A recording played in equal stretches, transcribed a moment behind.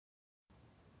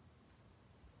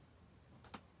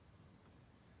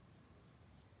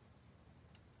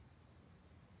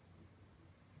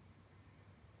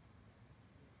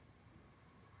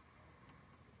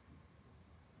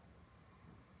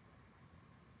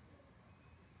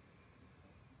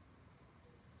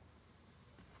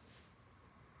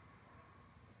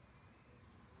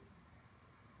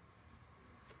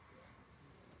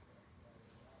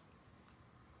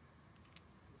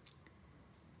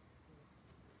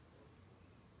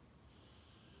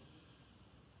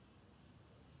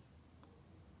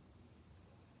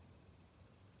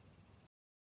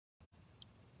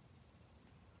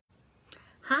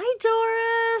Hi,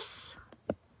 Doris.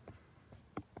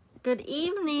 Good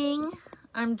evening.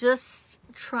 I'm just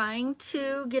trying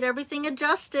to get everything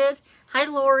adjusted. Hi,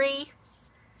 Lori.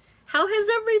 How has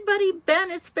everybody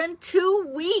been? It's been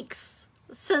 2 weeks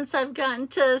since I've gotten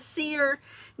to see your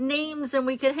names and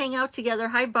we could hang out together.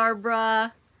 Hi,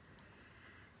 Barbara.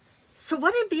 So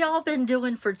what have y'all been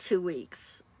doing for 2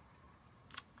 weeks?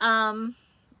 Of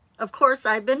course,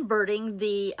 I've been birding.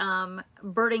 The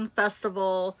birding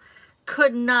festival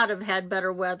could not have had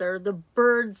better weather. The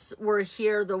birds were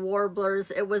here, the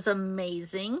warblers. It was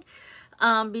amazing.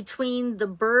 Between the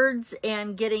birds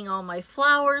and getting all my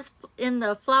flowers in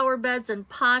the flower beds and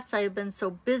pots, I have been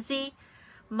so busy.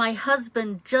 My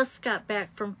husband just got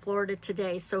back from Florida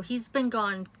today, so he's been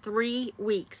gone 3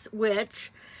 weeks,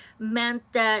 which meant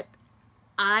that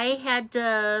I had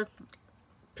to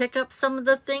pick up some of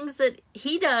the things that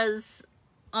he does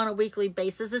on a weekly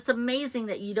basis. It's amazing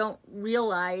that you don't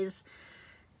realize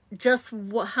just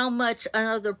how much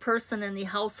another person in the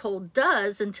household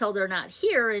does until they're not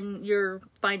here, and you're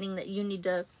finding that you need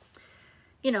to,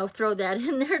 you know, throw that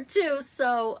in there too.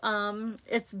 So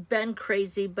it's been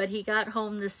crazy, but he got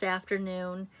home this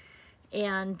afternoon,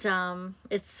 and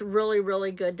it's really,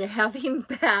 really good to have him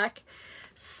back.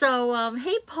 So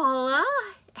hey, Paula.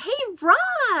 Hey,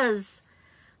 Roz.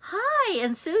 Hi,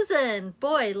 and Susan.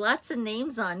 Boy, lots of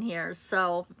names on here,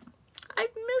 so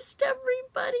I've missed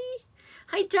everybody.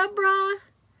 Hi, Deborah.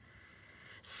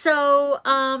 So,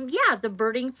 yeah, the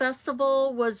birding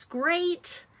festival was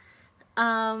great.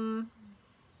 You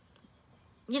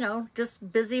know,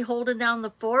 just busy holding down the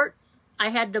fort. I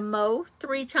had to mow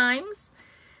 3 times.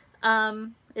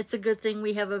 It's a good thing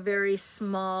we have a very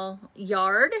small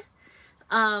yard.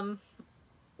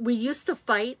 We used to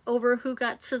fight over who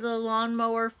got to the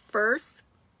lawnmower first.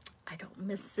 I don't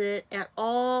miss it at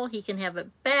all. He can have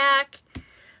it back.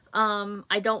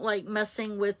 I don't like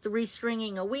messing with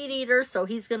restringing a weed eater, so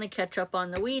he's going to catch up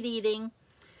on the weed eating.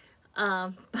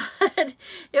 But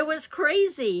it was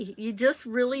crazy. You just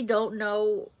really don't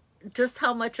know just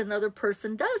how much another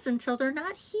person does until they're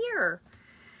not here.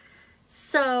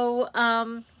 So,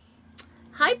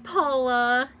 hi,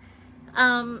 Paula.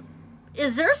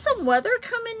 Is there some weather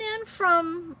coming in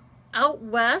from out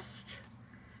west?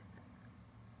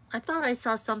 I thought I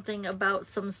saw something about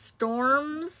some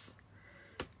storms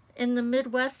in the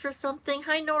Midwest or something.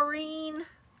 Hi, Noreen.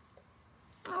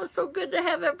 Oh, so good to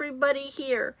have everybody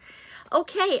here.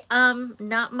 Okay,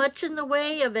 not much in the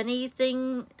way of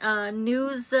anything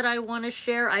news that I want to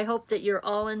share. I hope that you're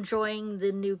all enjoying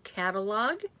the new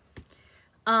catalog.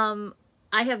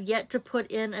 I have yet to put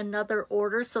in another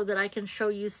order so that I can show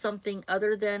you something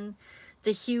other than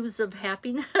the Hues of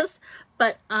Happiness.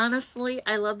 But honestly,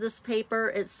 I love this paper.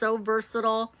 It's so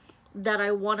versatile that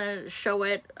I want to show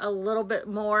it a little bit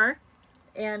more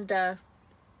and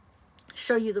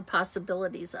show you the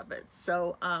possibilities of it.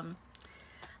 So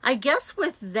I guess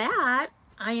with that,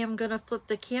 I am going to flip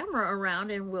the camera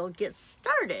around and we'll get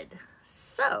started.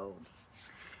 So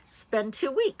it's been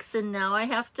 2 weeks and now I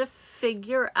have to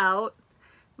figure out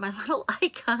my little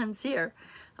icons here.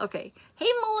 Okay. Hey,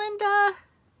 Melinda.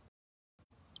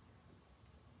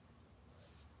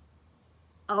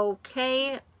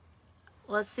 Okay.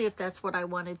 Let's see if that's what I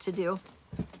wanted to do.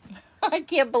 I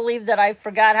can't believe that I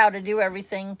forgot how to do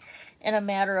everything in a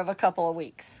matter of a couple of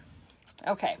weeks.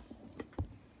 Okay.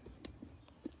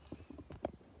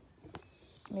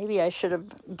 Maybe I should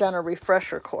have done a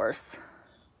refresher course.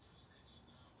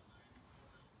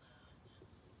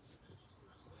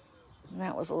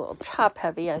 That was a little top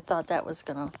heavy. I thought that was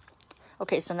gonna...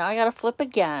 Okay, so now I gotta flip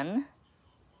again.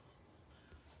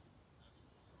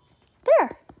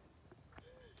 There.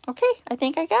 Okay, I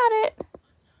think I got it.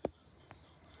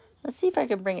 Let's see if I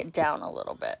can bring it down a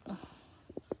little bit.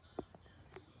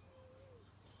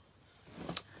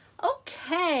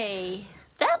 Okay,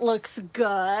 that looks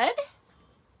good.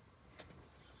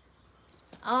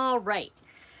 All right.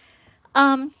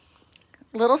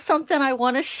 Little something I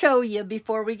want to show you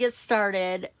before we get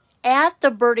started. At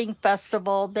the birding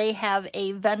festival, they have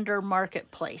a vendor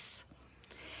marketplace.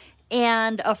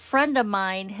 And a friend of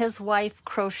mine, his wife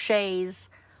crochets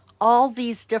all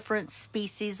these different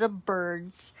species of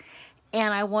birds.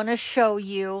 And I want to show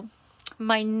you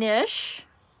my niche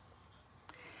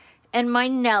and my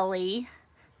Nellie,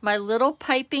 my little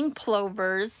piping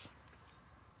plovers.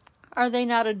 Are they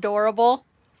not adorable?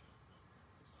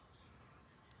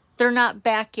 They're not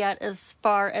back yet as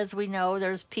far as we know.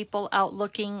 There's people out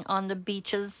looking on the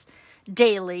beaches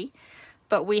daily,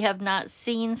 but we have not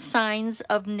seen signs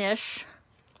of Nish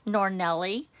nor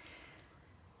Nellie.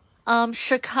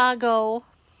 Chicago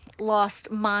lost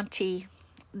Monty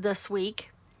this week.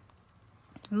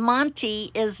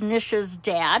 Monty is Nish's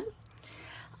dad.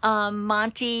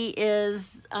 Monty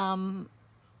is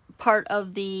part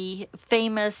of the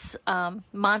famous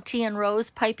Monty and Rose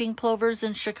piping plovers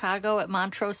in Chicago at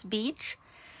Montrose Beach.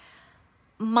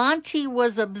 Monty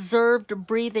was observed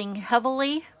breathing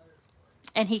heavily,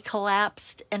 and he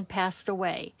collapsed and passed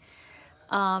away.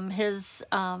 They're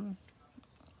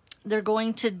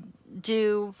going to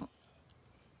do,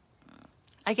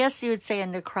 I guess you would say, a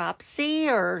necropsy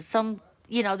or some,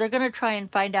 you know, they're going to try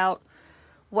and find out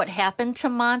what happened to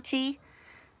Monty.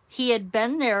 He had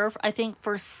been there, I think,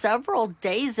 for several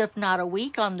days, if not a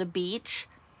week, on the beach.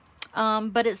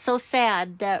 But it's so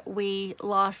sad that we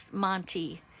lost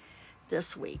Monty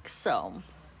this week. So,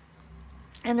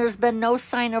 and there's been no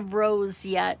sign of Rose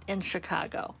yet in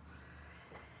Chicago.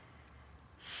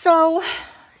 So,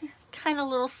 kind of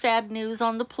little sad news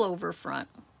on the plover front.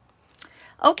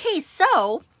 Okay,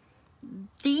 so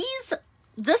this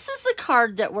is the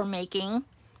card that we're making.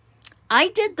 I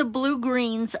did the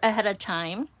blue-greens ahead of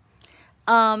time.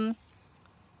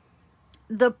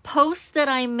 The post that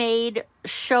I made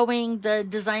showing the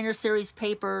designer series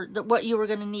paper, what you were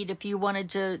going to need if you wanted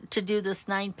to do this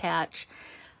 9-patch,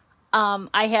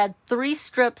 I had 3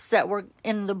 strips that were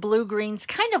in the blue-greens,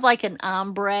 kind of like an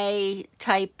ombre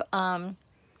type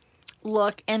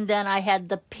look, and then I had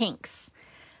the pinks.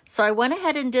 So I went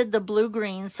ahead and did the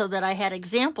blue-greens so that I had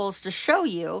examples to show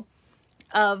you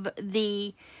of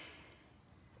the...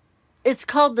 It's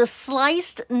called the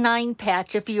sliced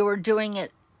 9-patch if you were doing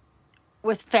it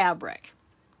with fabric.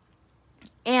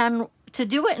 And to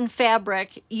do it in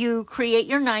fabric, you create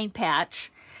your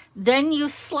 9-patch, then you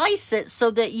slice it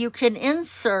so that you can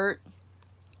insert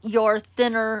your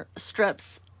thinner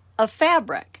strips of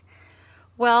fabric.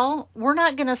 Well, we're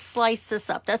not going to slice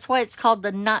this up. That's why it's called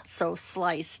the not so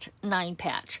sliced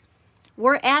 9-patch.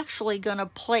 We're actually going to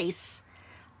place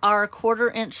our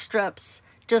 1/4-inch strips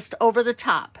just over the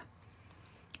top.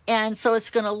 And so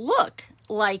it's going to look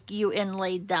like you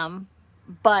inlaid them,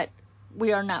 but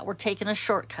we are not. We're taking a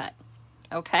shortcut,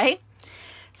 okay?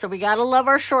 So we got to love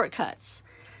our shortcuts.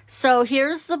 So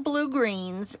here's the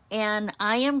blue-greens, and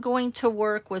I am going to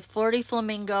work with Flirty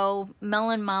Flamingo,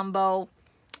 Melon Mambo,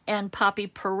 and Poppy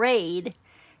Parade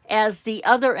as the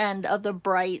other end of the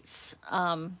Brights,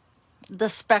 the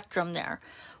spectrum there.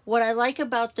 What I like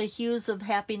about the Hues of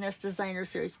Happiness Designer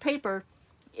Series paper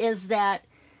is that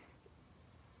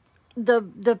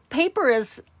the paper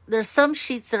is, there's some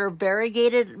sheets that are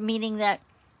variegated, meaning that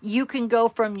you can go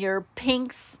from your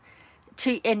pinks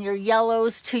and your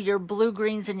yellows to your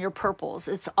blue-greens and your purples.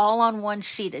 It's all on one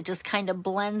sheet. It just kind of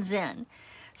blends in.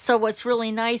 So what's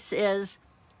really nice is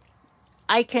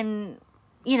I can,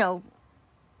 you know,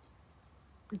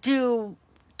 do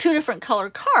 2 different color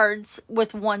cards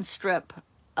with 1 strip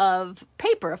of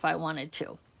paper if I wanted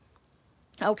to.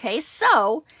 Okay,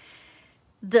 so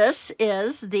this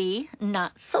is the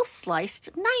not so sliced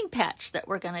 9-patch that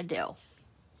we're going to do.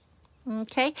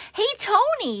 Okay. Hey,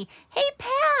 Tony. Hey,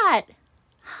 Pat.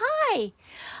 Hi.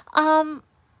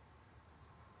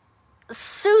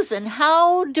 Susan,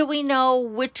 how do we know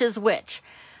which is which?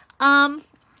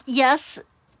 Yes,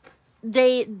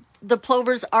 the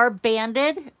plovers are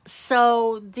banded,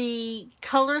 so the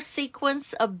color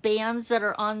sequence of bands that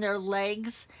are on their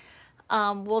legs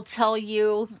will tell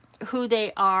you who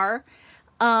they are.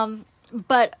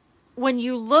 But when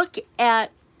you look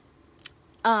at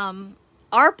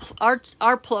our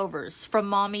plovers from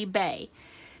Mommy Bay,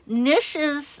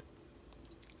 Nish's,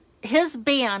 his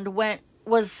band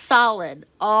was solid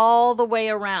all the way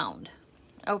around,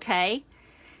 okay?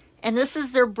 And this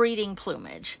is their breeding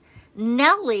plumage.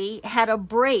 Nellie had a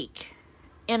break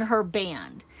in her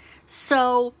band.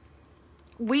 So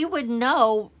we would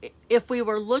know if we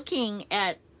were looking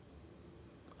at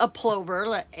a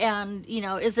plover and, you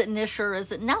know, is it Nish or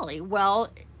is it Nellie?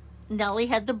 Well, Nellie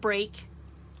had the break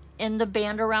in the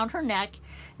band around her neck.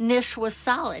 Nish was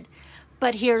solid.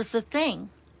 But here's the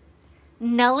thing.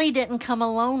 Nellie didn't come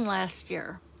alone last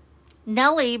year.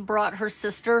 Nellie brought her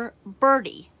sister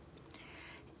Birdie.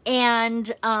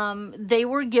 And they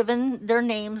were given their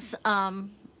names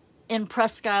in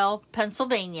Presque Isle,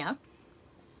 Pennsylvania.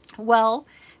 Well,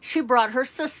 she brought her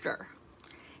sister.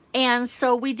 And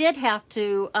so we did have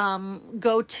to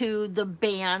go to the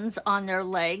bands on their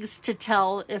legs to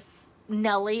tell if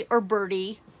Nellie or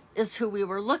Birdie is who we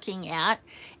were looking at,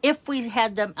 if we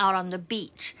had them out on the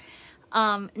beach.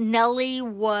 Nellie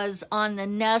was on the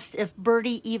nest. If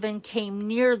Birdie even came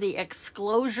near the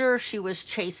exclosure, she was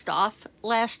chased off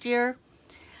last year.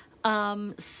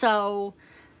 So,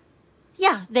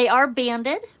 yeah, they are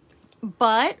banded.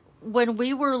 But when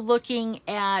we were looking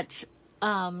at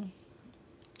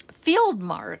field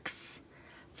marks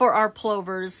for our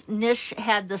plovers. Nish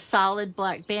had the solid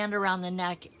black band around the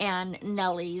neck, and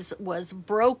Nellie's was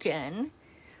broken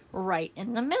right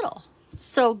in the middle.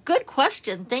 So good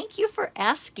question. Thank you for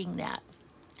asking that.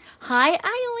 Hi,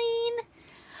 Eileen.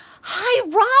 Hi,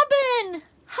 Robin.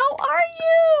 How are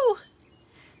you?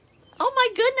 Oh my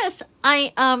goodness.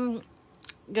 I am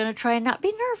gonna try and not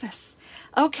be nervous.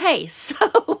 Okay,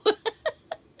 so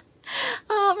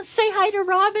say hi to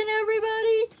Robin,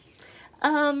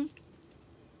 everybody.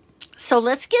 So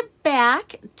let's get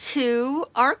back to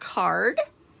our card.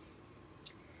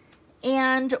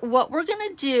 And what we're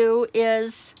gonna do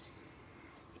is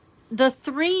the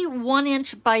 3 1"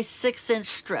 by 6"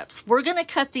 strips. We're gonna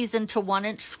cut these into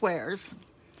 1" squares.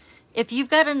 If you've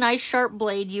got a nice sharp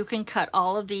blade, you can cut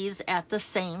all of these at the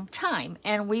same time.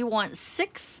 And we want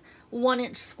 6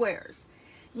 1" squares.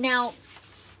 Now,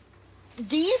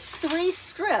 these 3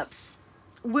 strips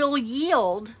will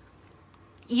yield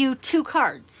you 2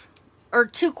 cards, or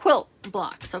 2 quilt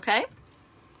blocks, okay?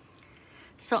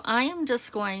 So I am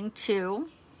just going to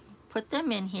put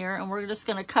them in here, and we're just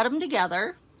going to cut them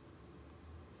together.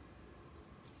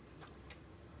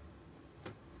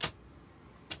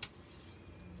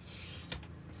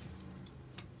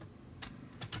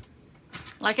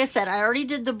 Like I said, I already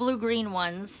did the blue-green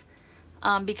ones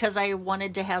because I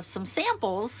wanted to have some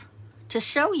samples to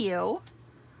show you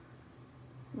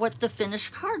what the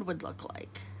finished card would look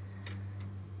like.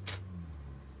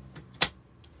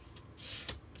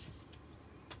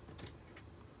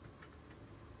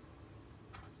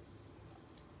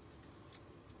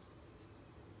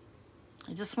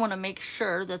 I just want to make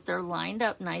sure that they're lined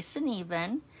up nice and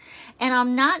even. And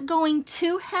I'm not going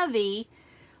too heavy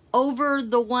over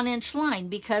the 1" line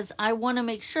because I want to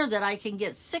make sure that I can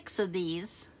get 6 of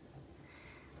these.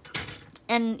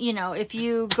 And, you know, if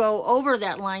you go over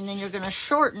that line, then you're going to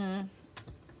shorten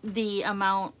the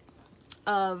amount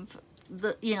of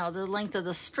the, you know, the length of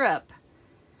the strip.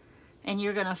 And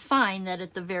you're going to find that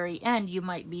at the very end, you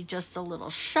might be just a little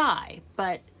shy.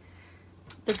 But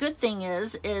the good thing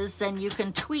is then you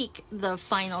can tweak the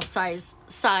final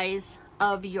size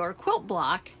of your quilt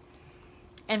block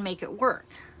and make it work.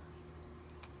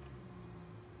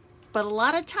 But a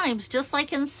lot of times, just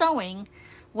like in sewing,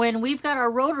 when we've got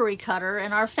our rotary cutter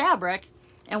and our fabric,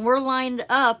 and we're lined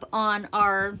up on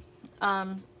our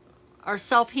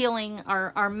self-healing,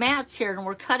 our mats here, and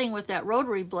we're cutting with that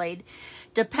rotary blade,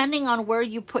 depending on where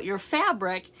you put your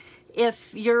fabric,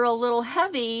 if you're a little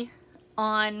heavy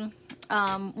on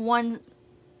one,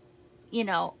 you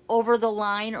know, over the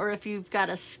line, or if you've got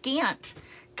a scant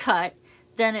cut,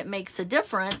 then it makes a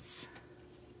difference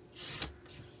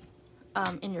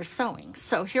in your sewing.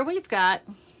 So here we've got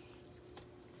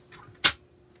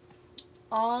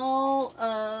all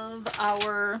of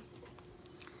our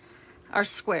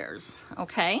squares,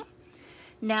 okay?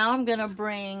 Now I'm gonna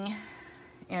bring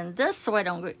in this so I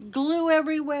don't get glue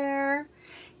everywhere,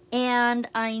 and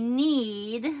I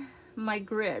need my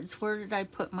grids. Where did I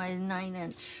put my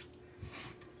 9".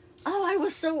 Oh, I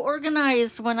was so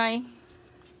organized when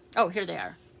oh, here they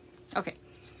are. Okay.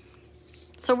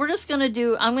 So we're just gonna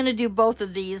I'm gonna do both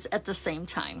of these at the same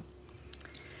time.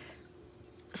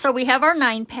 So we have our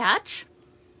 9 patch.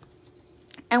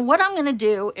 And what I'm gonna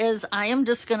do is I am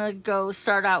just gonna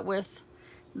start out with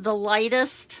the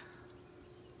lightest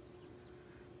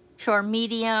to our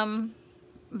medium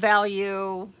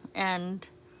value, and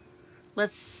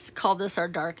let's call this our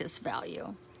darkest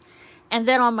value. And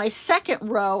then on my second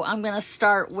row, I'm gonna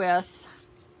start with,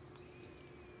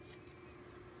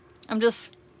 I'm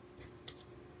just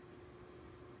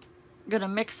gonna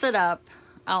mix it up.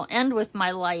 I'll end with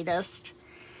my lightest,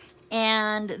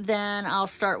 and then I'll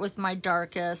start with my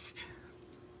darkest,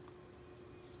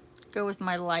 go with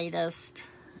my lightest,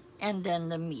 and then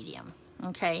the medium,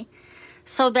 okay?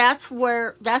 So that's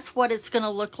what it's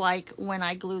gonna look like when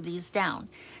I glue these down.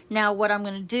 Now what I'm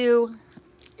gonna do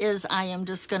is I am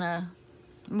just gonna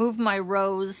move my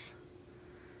rows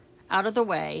out of the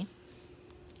way,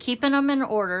 keeping them in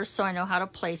order so I know how to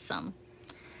place them.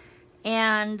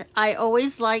 And I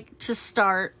always like to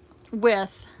start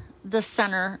with the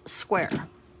center square.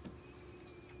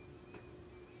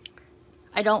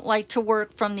 I don't like to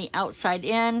work from the outside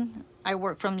in. I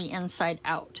work from the inside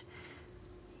out.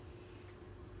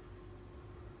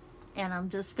 And I'm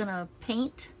just gonna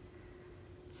paint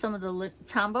some of the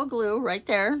Tombow glue right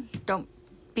there. Don't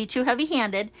be too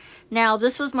heavy-handed. Now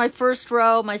this was my first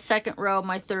row, my second row,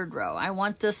 my third row. I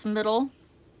want this middle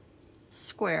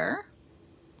square.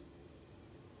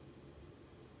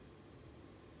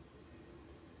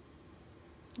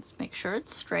 Let's make sure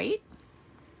it's straight.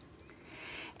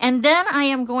 And then I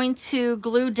am going to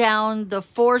glue down the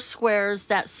 4 squares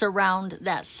that surround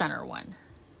that center one.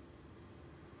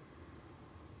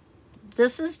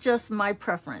 This is just my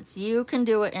preference. You can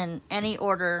do it in any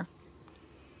order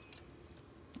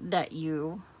that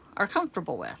you are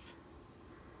comfortable with.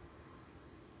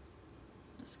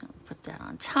 Just going to put that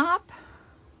on top.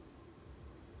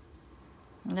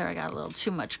 And there, I got a little too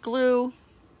much glue.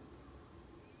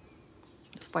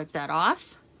 Just wipe that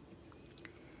off.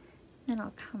 Then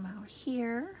I'll come out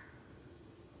here.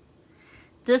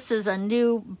 This is a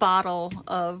new bottle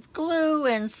of glue,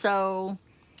 and so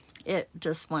it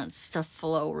just wants to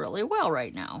flow really well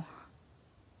right now.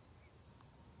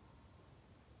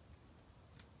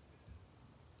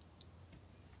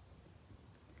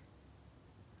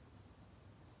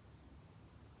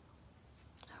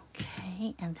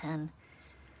 Okay, and then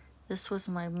this was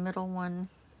my middle one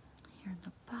here in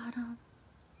the bottom.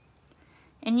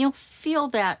 And you'll feel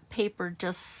that paper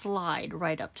just slide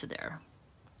right up to there.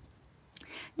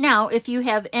 Now, if you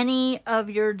have any of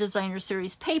your designer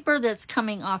series paper that's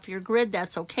coming off your grid,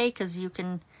 that's okay, because you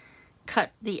can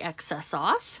cut the excess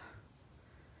off.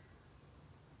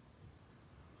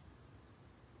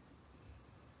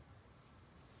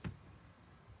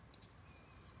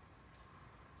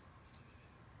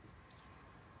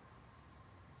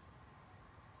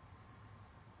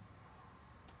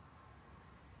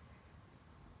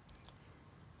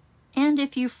 And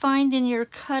if you find in your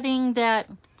cutting that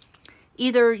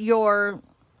either your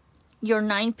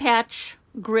 9-patch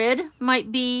grid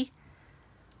might be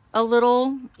a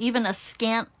little, even a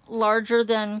scant larger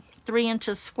than 3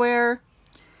 inches square,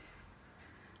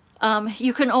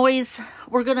 you can always,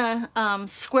 we're gonna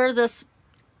square this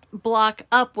block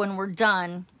up when we're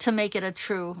done to make it a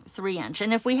true 3-inch.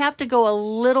 And if we have to go a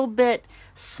little bit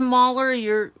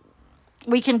smaller,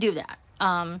 we can do that.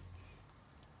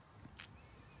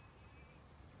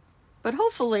 But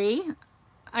hopefully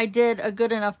I did a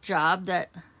good enough job that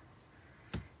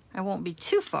I won't be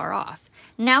too far off.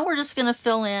 Now we're just going to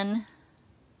fill in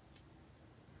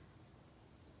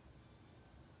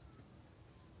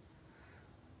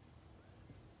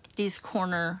these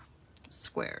corner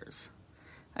squares.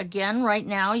 Again, right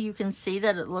now you can see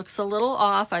that it looks a little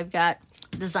off. I've got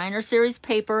designer series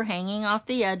paper hanging off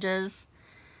the edges.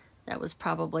 That was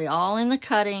probably all in the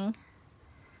cutting.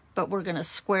 But we're going to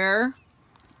square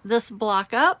this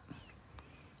block up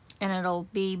and it'll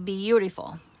be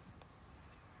beautiful.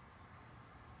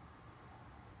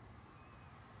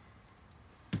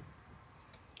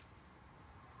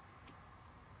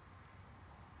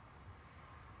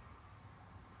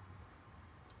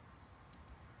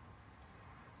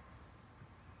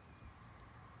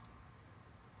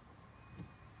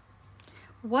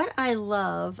 What I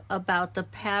love about the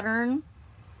pattern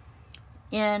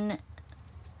in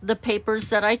the papers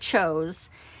that I chose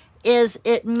is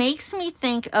it makes me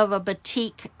think of a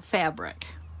batik fabric.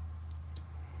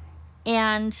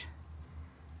 And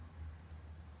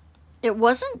it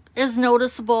wasn't as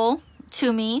noticeable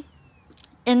to me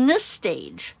in this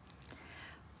stage.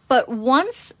 But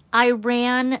once I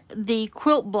ran the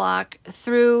quilt block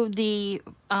through the,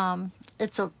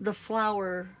 the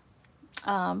flower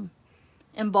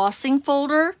embossing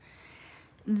folder,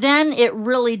 then it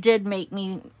really did make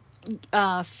me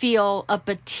feel a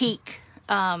batik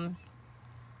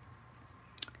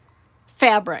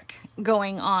fabric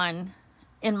going on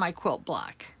in my quilt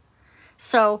block.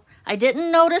 So I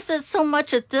didn't notice it so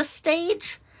much at this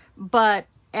stage, but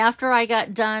after I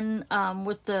got done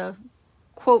with the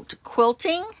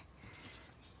quilting,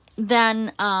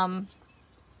 then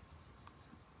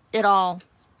it all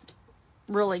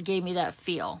really gave me that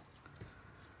feel.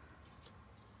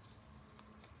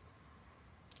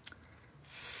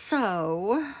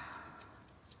 So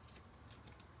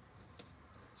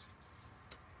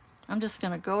I'm just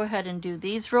going to go ahead and do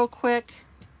these real quick.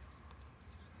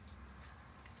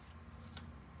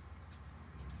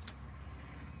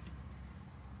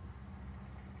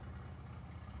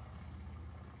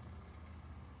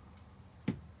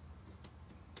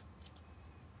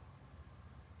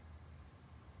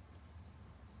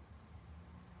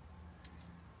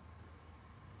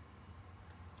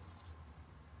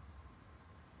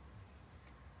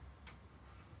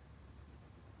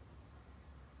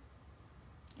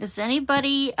 Is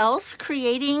anybody else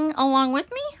creating along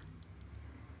with me?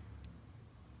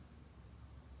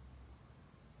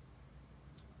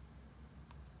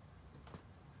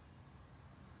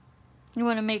 You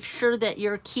want to make sure that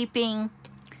you're keeping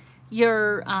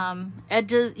your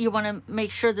edges. You want to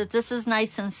make sure that this is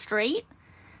nice and straight,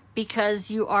 because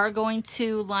you are going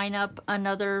to line up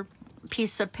another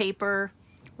piece of paper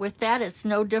with that. It's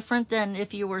no different than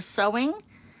if you were sewing.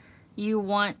 You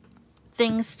want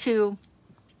things to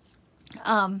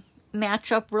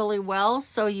match up really well,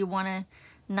 so you want a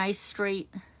nice straight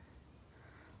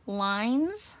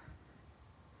lines.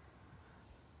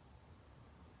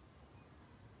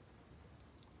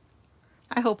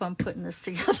 I hope I'm putting this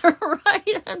together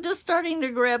right. I'm just starting to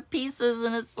grab pieces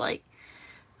and it's like,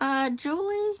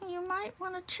 Julie, you might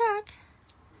want to check.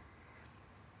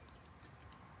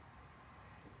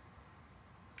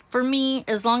 For me,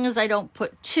 as long as I don't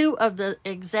put two of the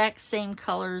exact same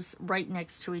colors right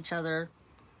next to each other,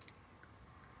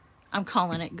 I'm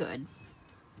calling it good.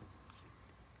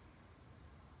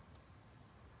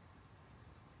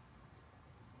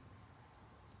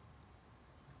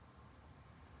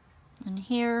 And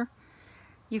here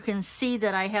you can see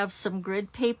that I have some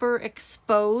grid paper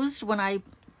exposed when I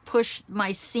push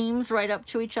my seams right up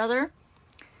to each other.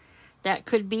 That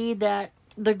could be that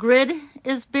the grid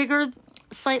is bigger,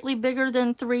 slightly bigger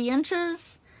than 3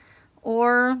 inches,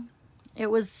 or it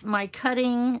was my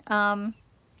cutting of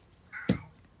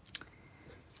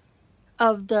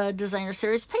the designer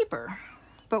series paper.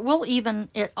 But we'll even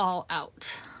it all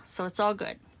out, so it's all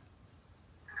good.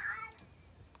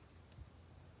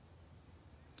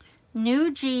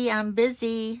 New G, I'm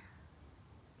busy.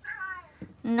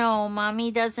 No,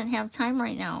 Mommy doesn't have time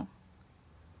right now.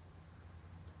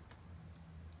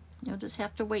 You'll just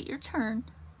have to wait your turn.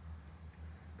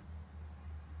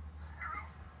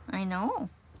 I know.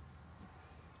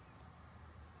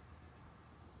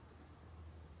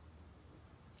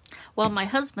 While my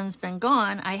husband's been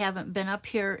gone, I haven't been up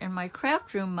here in my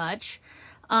craft room much.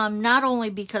 Not only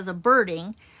because of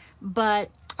birding, but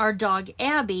our dog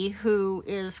Abby, who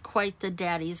is quite the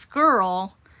daddy's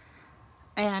girl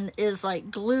and is like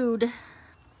glued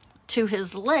to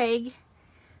his leg,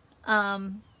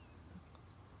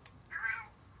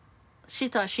 she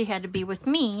thought she had to be with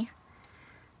me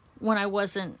when I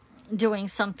wasn't doing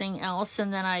something else,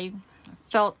 and then I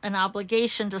felt an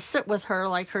obligation to sit with her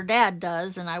like her dad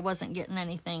does, and I wasn't getting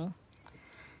anything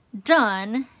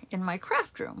done in my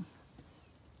craft room.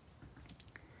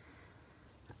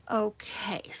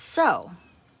 Okay, so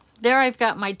there I've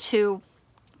got my two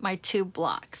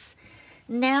blocks.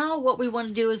 Now what we want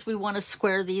to do is we want to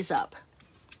square these up.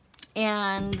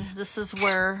 And this is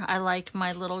where I like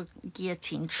my little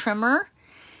guillotine trimmer.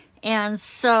 And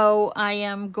so I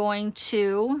am going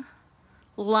to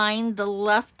line the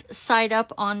left side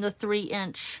up on the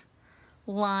 3-inch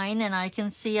line, and I can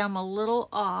see I'm a little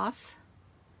off.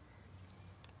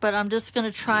 But I'm just going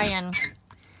to try and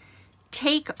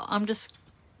take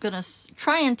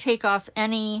off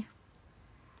any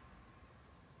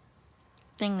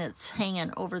thing that's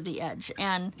hanging over the edge,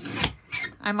 and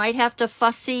I might have to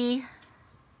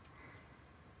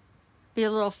be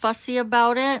a little fussy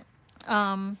about it.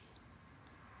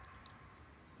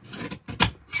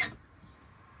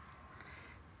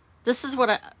 This is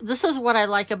what I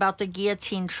like about the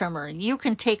guillotine trimmer. You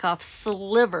can take off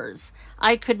slivers.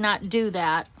 I could not do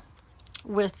that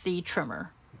with the trimmer.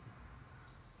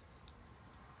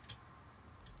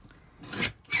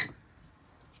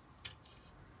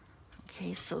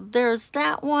 Okay, so there's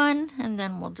that one, and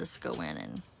then we'll just go in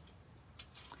and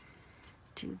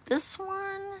do this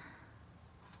one.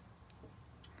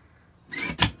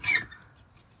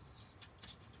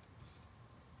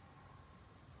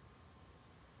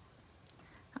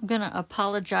 I'm going to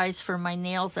apologize for my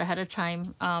nails ahead of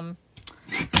time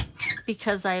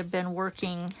because I have been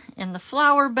working in the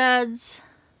flower beds.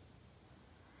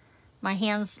 My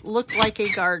hands look like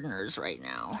a gardener's right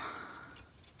now.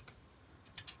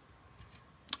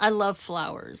 I love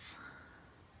flowers.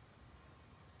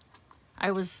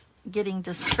 I was getting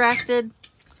distracted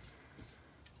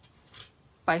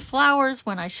by flowers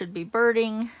when I should be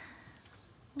birding.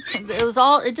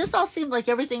 It just all seemed like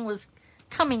everything was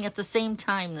coming at the same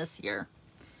time this year.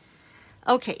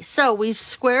 Okay, so we've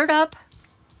squared up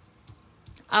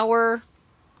our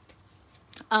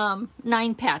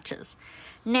 9 patches.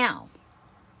 Now,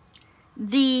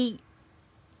 the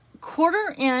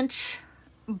 1/4 inch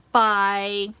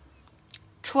by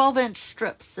 12-inch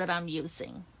strips that I'm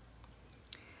using.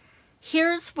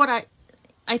 Here's what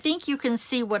I think you can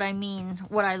see what I mean,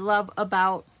 what I love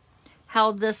about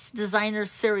how this designer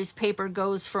series paper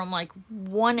goes from like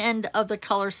one end of the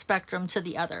color spectrum to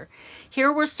the other.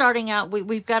 Here we're starting out,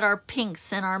 we've got our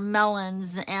pinks and our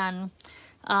melons and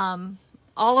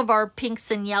all of our pinks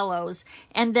and yellows,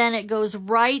 and then it goes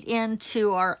right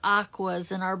into our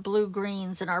aquas and our blue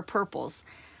greens and our purples.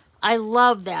 I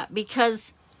love that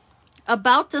because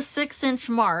about the 6-inch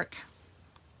mark,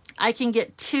 I can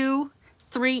get 2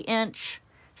 3-inch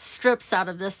strips out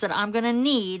of this that I'm going to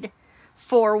need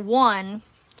for one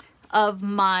of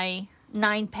my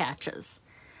 9 patches.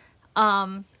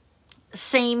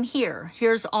 Same here.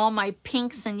 Here's all my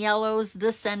pinks and yellows.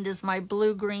 This end is my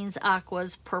blue, greens,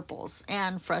 aquas, purples,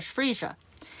 and fresh freesia.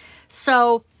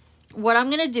 So what I'm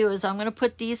going to do is I'm going to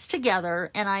put these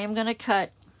together, and I am going to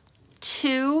cut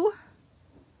 2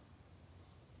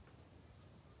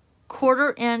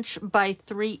 1/4" by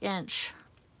 3"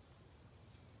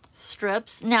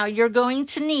 strips. Now you're going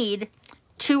to need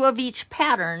 2 of each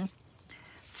pattern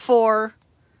for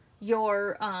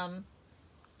your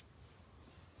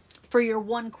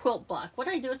one quilt block. What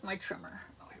did I do with my trimmer?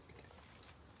 Oh, here we go.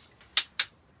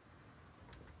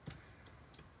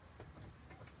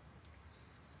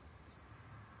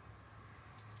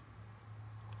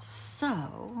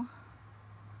 So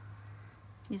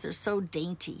these are so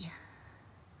dainty.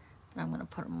 And I'm going to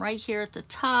put them right here at the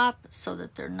top so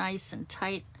that they're nice and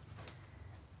tight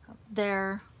up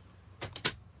there.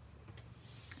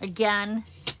 Again,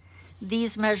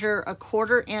 these measure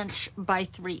 1/4" by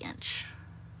 3".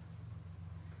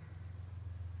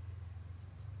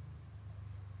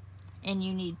 And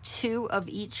you need 2 of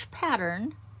each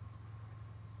pattern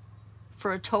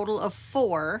for a total of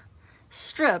 4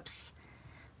 strips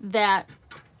that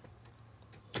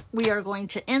we are going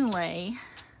to inlay,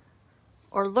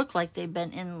 or look like they've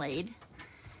been inlaid,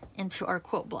 into our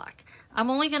quilt block.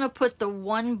 I'm only going to put the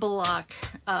one block,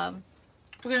 we're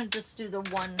going to just do the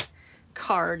one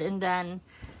card, and then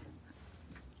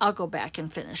I'll go back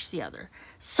and finish the other.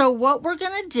 So what we're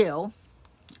going to do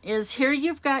is, here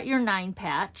you've got your 9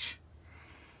 patch,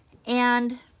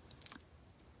 and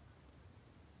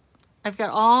I've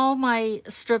got all my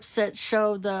strips that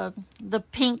show the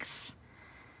pinks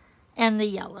and the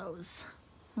yellows.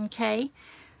 Okay.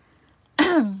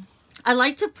 I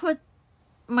like to put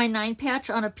my 9 patch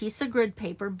on a piece of grid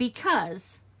paper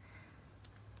because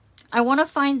I want to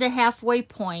find the halfway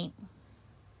point.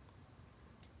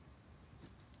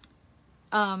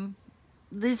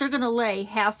 These are going to lay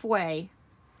halfway,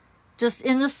 just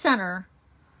in the center,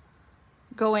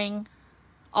 going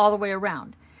all the way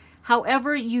around.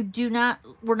 However, we're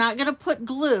not going to put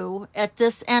glue at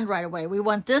this end right away. We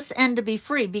want this end to be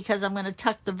free because I'm going to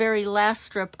tuck the very last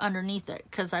strip underneath it,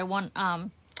 because I want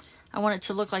it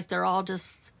to look like they're all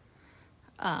just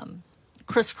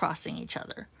crisscrossing each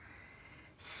other.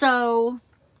 So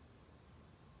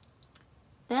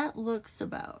that looks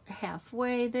about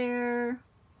halfway there.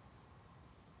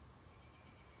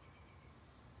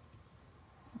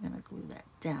 I'm going to glue that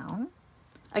down.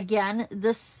 Again,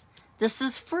 this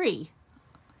is free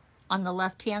on the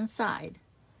left-hand side.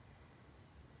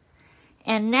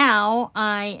 And now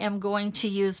I am going to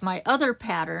use my other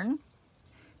pattern,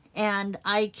 and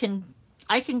I can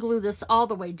glue this all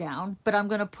the way down, but I'm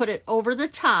going to put it over the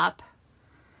top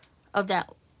of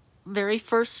that very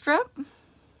first strip.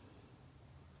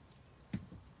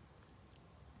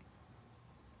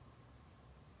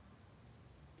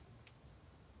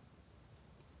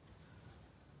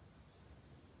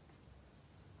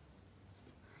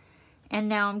 And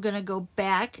now I'm going to go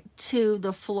back to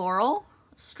the floral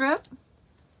strip,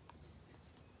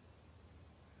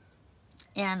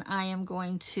 and I am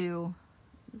going to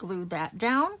glue that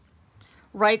down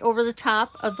right over the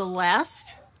top of the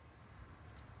last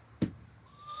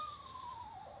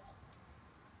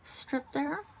strip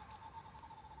there.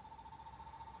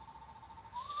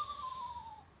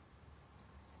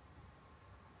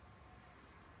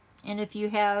 And if you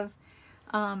have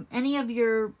any of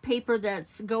your paper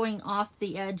that's going off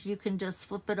the edge, you can just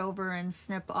flip it over and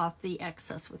snip off the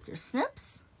excess with your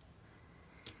snips.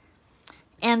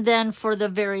 And then for the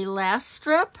very last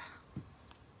strip,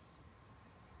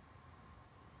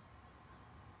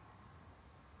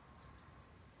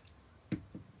 I'm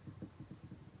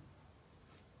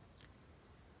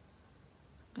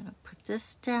going to put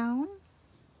this down.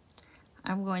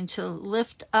 I'm going to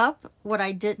lift up what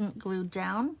I didn't glue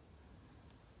down.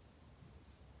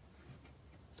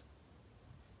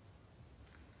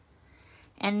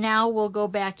 And now we'll go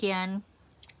back in.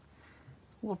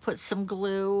 We'll put some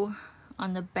glue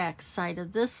on the back side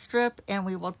of this strip, and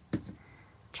we will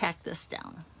tack this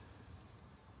down.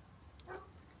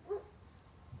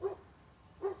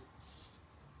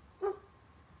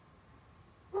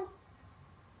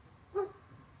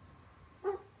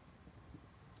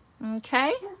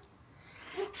 Okay.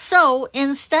 So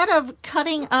instead of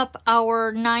cutting up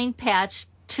our 9 patch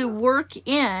to work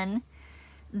in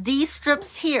these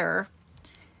strips here,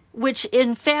 which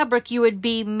in fabric you would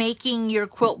be making your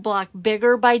quilt block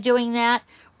bigger by doing that,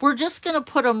 we're just going to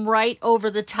put them right over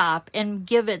the top and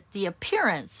give it the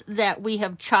appearance that we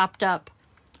have chopped up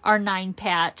our 9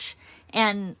 patch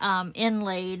and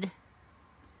inlaid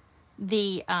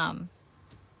the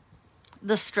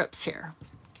the strips here.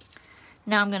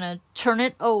 Now I'm going to turn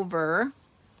it over.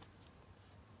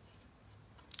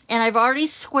 And I've already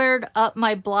squared up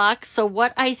my block, so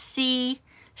what I see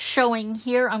showing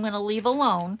here, I'm going to leave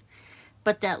alone.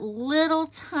 But that little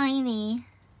tiny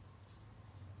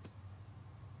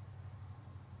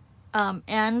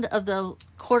end of the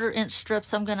 1/4 inch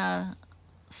strips, I'm going to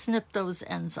snip those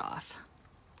ends off.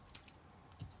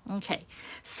 Okay,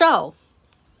 so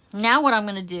now what I'm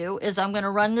going to do is I'm going to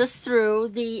run this through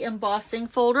the embossing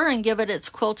folder and give it its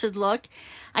quilted look.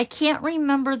 I can't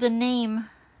remember the name.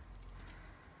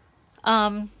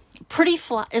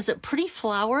 Is it Pretty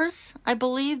Flowers? I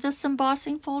believe this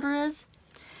embossing folder is.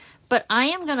 But I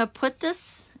am going to put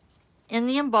this in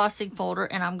the embossing folder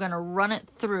and I'm going to run it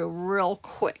through real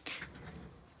quick.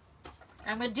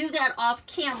 I'm going to do that off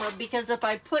camera because if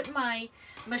I put my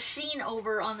machine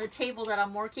over on the table that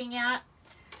I'm working at,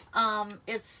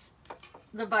 it's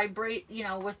the vibrate, you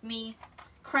know, with me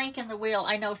cranking the wheel,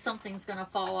 I know something's going to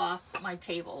fall off my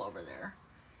table over there.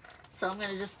 So I'm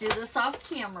going to just do this off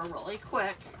camera really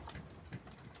quick.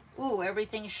 Ooh,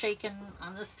 everything's shaking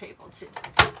on this table too.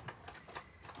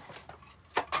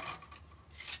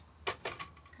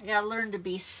 I gotta learn to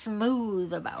be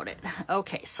smooth about it.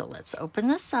 Okay, so let's open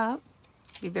this up.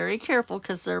 Be very careful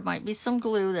because there might be some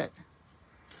glue that...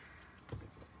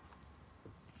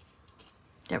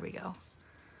 There we go.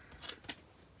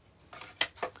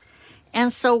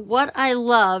 And so what I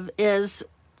love is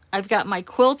I've got my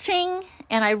quilting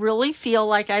and I really feel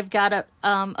like I've got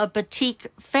a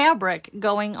batik fabric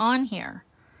going on here.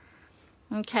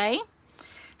 Okay,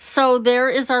 so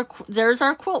there's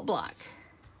our quilt block.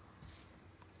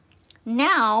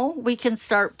 Now we can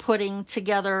start putting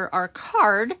together our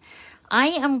card. I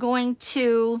am going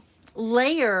to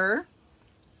layer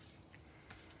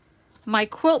my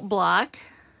quilt block.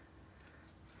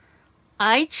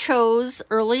 I chose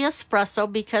early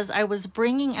espresso because I was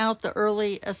bringing out the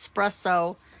early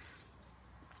espresso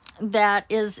that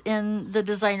is in the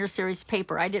designer series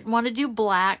paper. I didn't want to do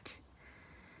black.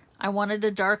 I wanted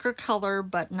a darker color,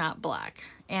 but not black.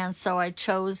 And so I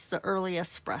chose the early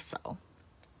espresso.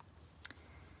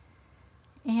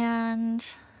 And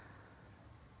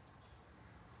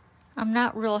I'm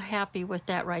not real happy with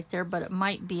that right there, but it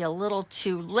might be a little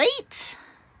too late.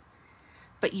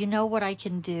 But you know what I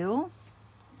can do?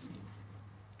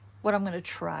 What I'm going to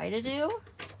try to do?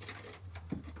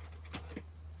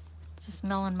 Is this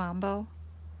Melon Mambo?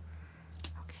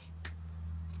 Okay.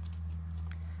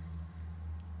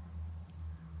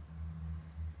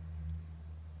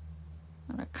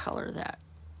 I'm going to color that.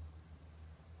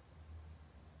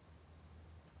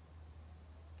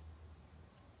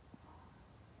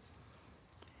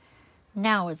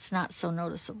 Now it's not so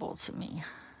noticeable to me.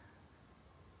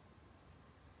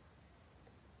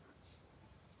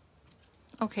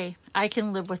 Okay, I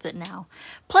can live with it now.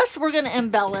 Plus, we're going to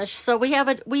embellish, so we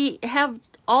have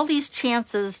all these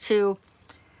chances to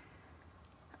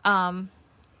kind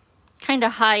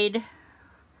of hide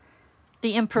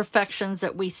the imperfections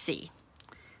that we see.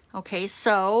 Okay,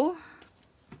 so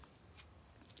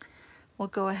we'll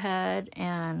go ahead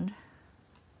and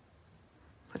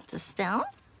put this down.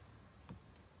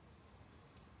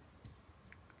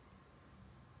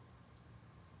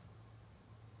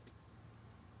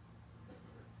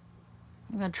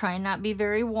 I'm going to try and not be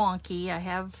very wonky. I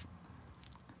have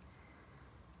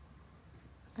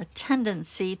a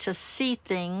tendency to see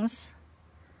things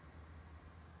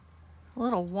a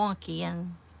little wonky,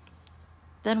 and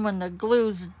then when the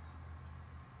glue's,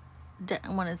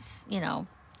 when it's, you know,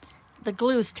 the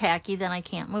glue's tacky, then I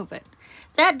can't move it.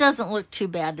 That doesn't look too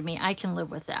bad to me. I can live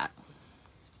with that.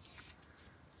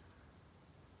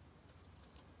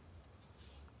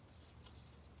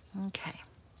 Okay.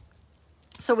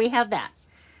 So we have that.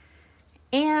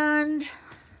 And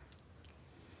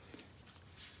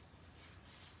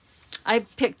I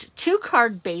picked 2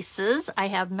 card bases. I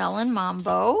have Melon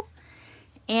Mambo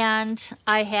and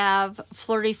I have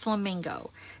Flirty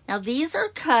Flamingo. Now these are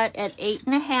cut at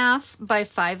 8.5 by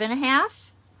 5.5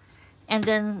 and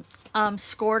then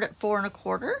scored at 4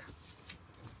 1/4.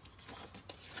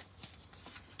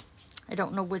 I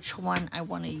don't know which one I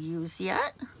want to use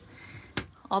yet.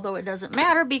 Although it doesn't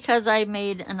matter because I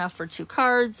made enough for 2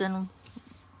 cards.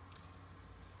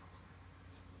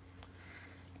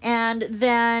 And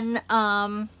then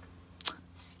I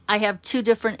have 2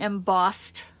 different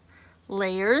embossed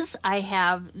layers. I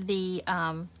have the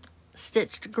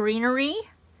stitched greenery.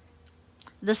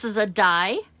 This is a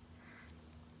die.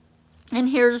 And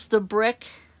here's the brick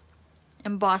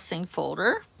embossing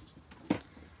folder.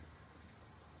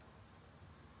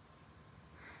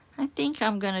 I think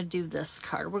I'm going to do this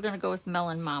card. We're going to go with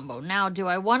Melon Mambo. Now, do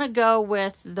I want to go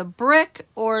with the brick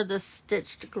or the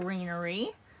stitched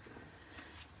greenery?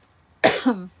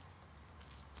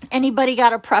 Anybody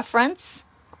got a preference?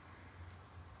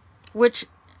 Which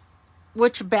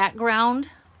background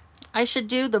I should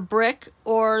do, the brick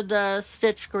or the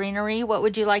stitched greenery? What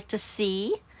would you like to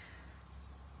see?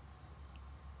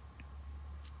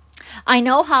 I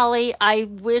know, Holly, I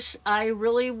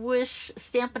really wish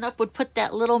Stampin' Up! Would put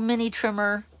that little mini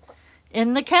trimmer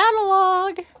in the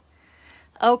catalog.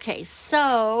 Okay,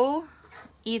 so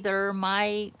either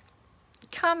my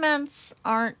comments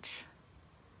aren't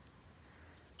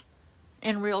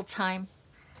in real time.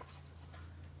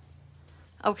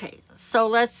 Okay, so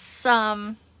let's,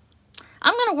 I'm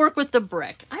going to work with the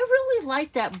brick. I really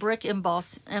like that brick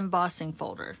embossing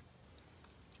folder.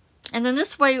 And then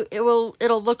this way it'll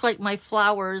look like my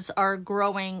flowers are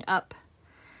growing up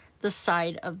the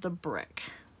side of the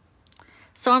brick.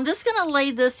 So I'm just going to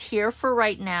lay this here for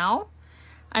right now.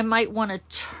 I might want to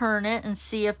turn it and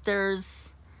see if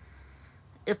there's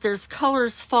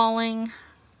colors falling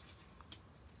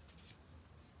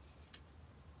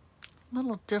a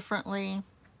little differently.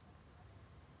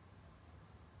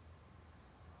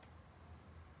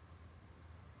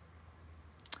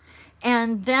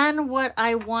 And then what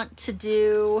I want to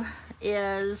do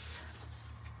is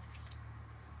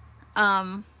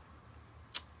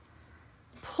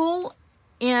pull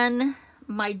in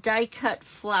my die cut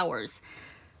flowers.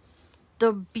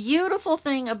 The beautiful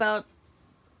thing about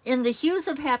in the Hues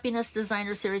of Happiness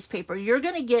Designer Series paper, you're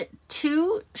going to get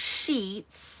 2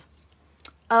 sheets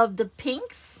of the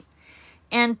pinks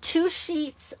and 2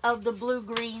 sheets of the blue,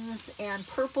 greens, and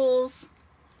purples.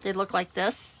 They look like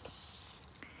this.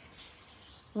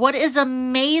 What is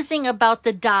amazing about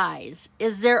the dies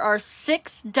is there are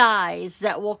 6 dies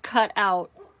that will cut out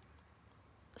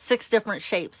 6 different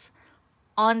shapes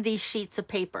on these sheets of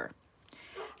paper.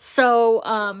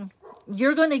 So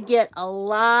you're going to get a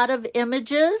lot of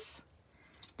images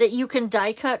that you can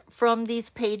die cut from these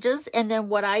pages. And then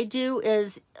what I do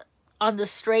is on the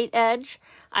straight edge,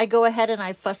 I go ahead and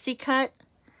I fussy cut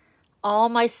all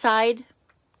my side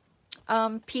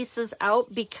pieces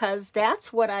out, because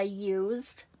that's what I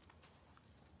used.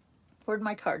 Where'd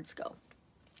my cards go?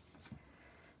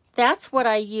 That's what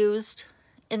I used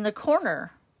in the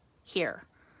corner here.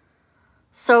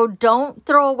 So don't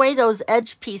throw away those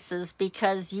edge pieces,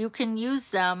 because you can use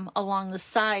them along the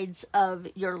sides of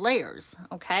your layers,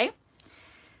 okay?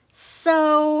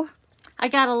 So I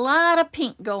got a lot of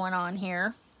pink going on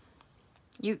here.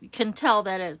 You can tell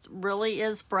that it really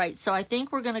is bright. So I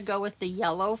think we're going to go with the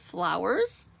yellow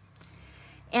flowers.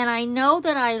 And I know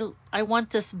that I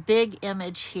want this big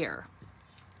image here.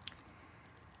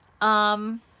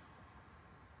 There's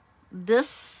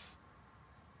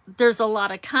a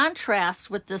lot of contrast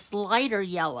with this lighter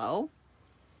yellow,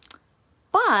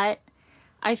 but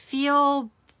I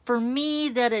feel for me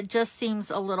that it just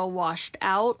seems a little washed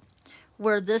out,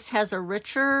 where this has a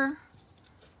richer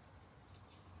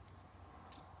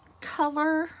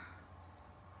color.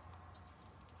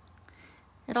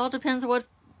 It all depends on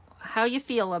how you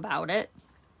feel about it.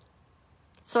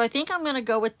 So I think I'm going to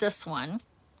go with this one.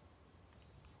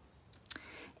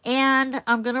 And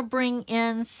I'm going to bring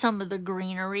in some of the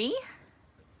greenery.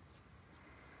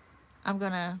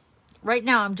 Right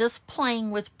now I'm just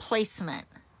playing with placement.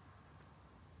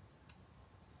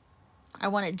 I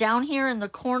want it down here in the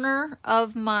corner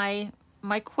of my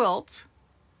quilt.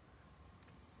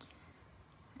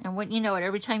 And wouldn't you know it,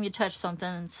 every time you touch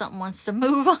something, something wants to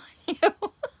move on you.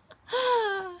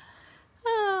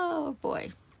 Oh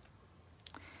boy.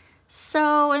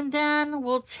 So, and then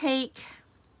we'll take,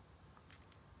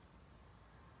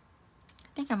 I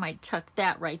think I might tuck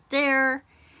that right there.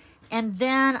 And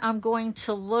then I'm going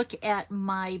to look at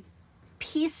my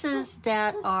pieces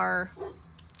that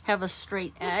have a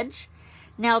straight edge.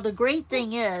 Now the great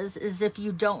thing is if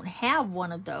you don't have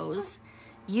one of those,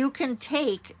 you can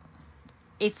take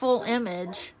a full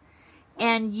image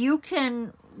and you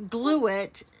can glue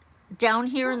it down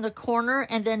here in the corner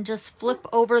and then just flip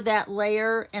over that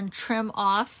layer and trim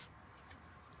off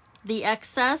the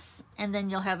excess, and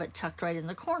then you'll have it tucked right in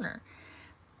the corner.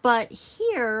 But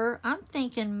here I'm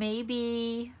thinking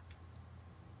maybe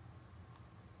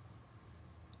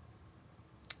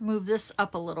move this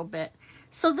up a little bit.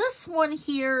 So this one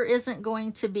here isn't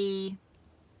going to be,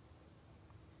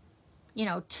 you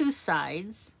know, 2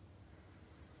 sides,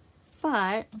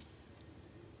 but,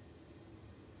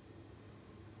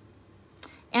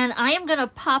 and I am going to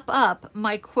pop up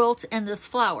my quilt and this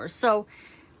flower. So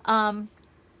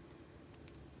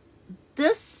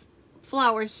this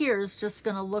flower here is just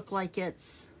going to look like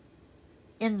it's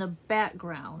in the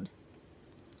background.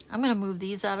 I'm going to move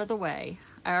these out of the way.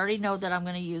 I already know that I'm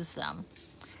going to use them.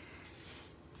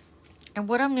 And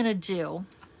what I'm going to do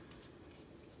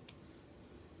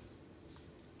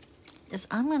is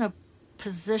I'm going to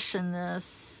position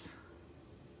this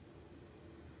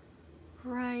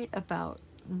right about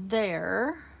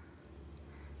there.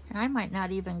 And I might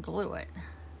not even glue it. I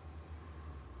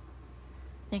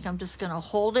think I'm just going to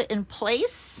hold it in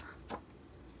place.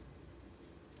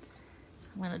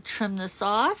 I'm going to trim this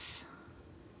off.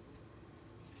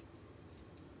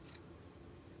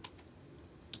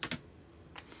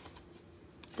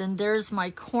 Then there's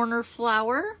my corner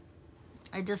flower.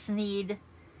 I just need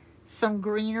some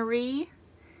greenery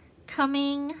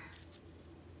coming.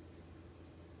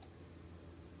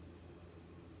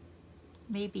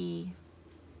 Maybe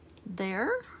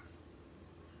there.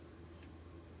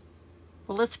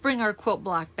 Well, let's bring our quilt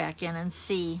block back in and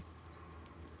see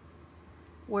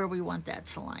where we want that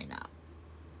to line up.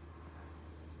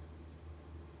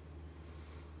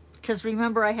 Because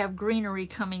remember, I have greenery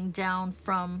coming down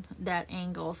from that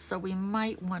angle, so we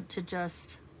might want to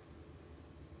just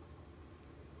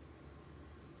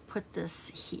put this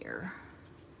here.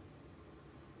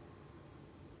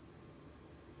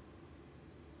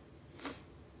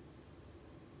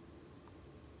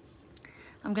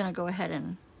 I'm going to go ahead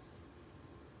and,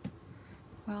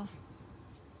 well,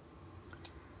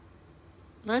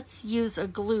 let's use a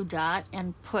glue dot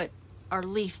and put our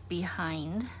leaf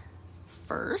behind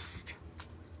first.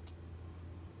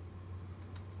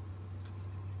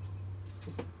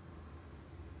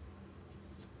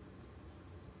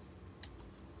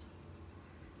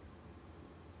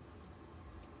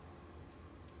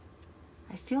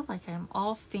 I feel like I'm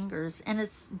all fingers, and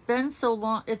it's been so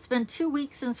long. It's been 2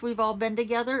 weeks since we've all been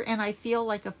together, and I feel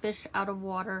like a fish out of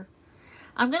water.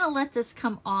 I'm going to let this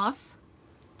come off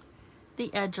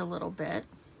the edge a little bit.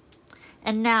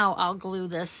 And now I'll glue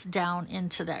this down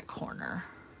into that corner.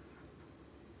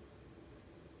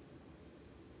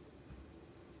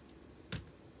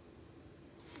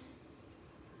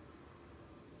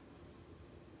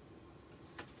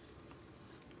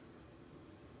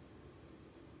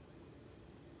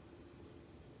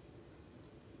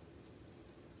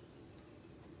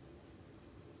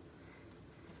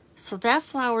 So that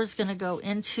flower is going to go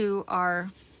into our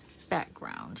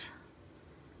background.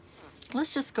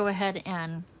 Let's just go ahead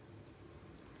and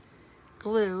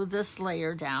glue this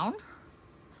layer down.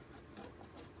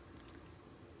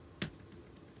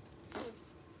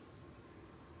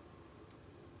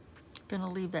 Gonna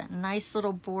leave that nice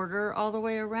little border all the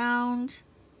way around.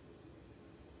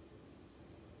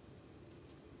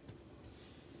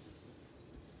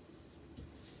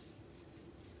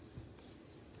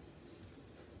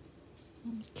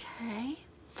 Okay.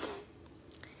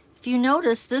 If you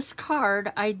notice, this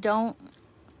card,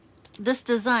 this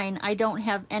design, I don't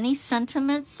have any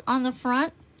sentiments on the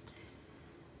front.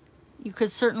 You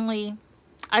could certainly,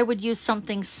 I would use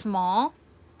something small,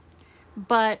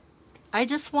 but I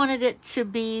just wanted it to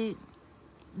be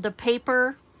the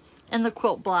paper and the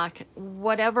quilt block.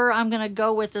 Whatever I'm going to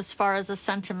go with as far as a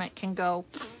sentiment can go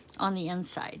on the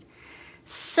inside.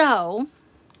 So,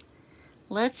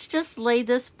 let's just lay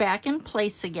this back in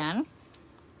place again.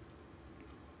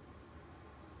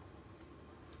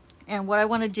 And what I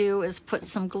want to do is put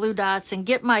some glue dots and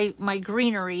get my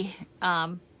greenery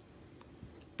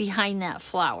behind that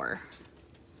flower.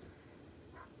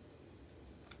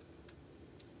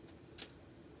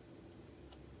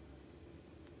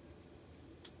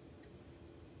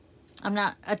 I'm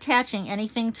not attaching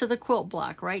anything to the quilt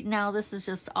block. Right now, this is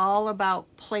just all about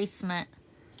placement.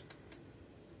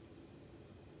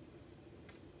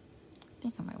 I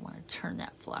think I might want to turn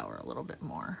that flower a little bit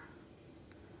more.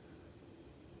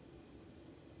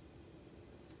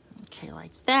 Okay,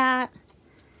 like that.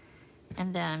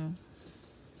 And then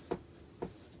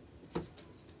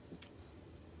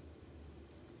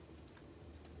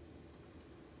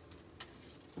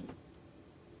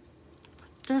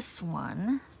this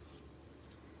one,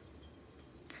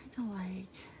 kind of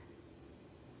like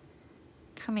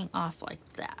coming off like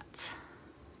that.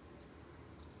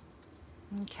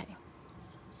 Okay.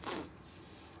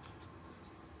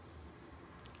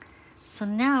 So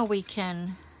now we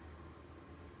can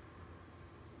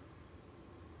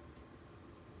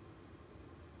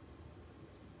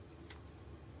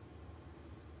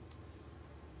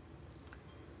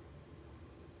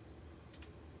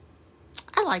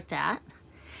I like that.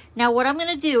 Now what I'm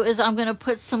going to do is I'm going to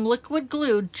put some liquid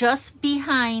glue just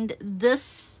behind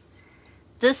this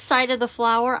side of the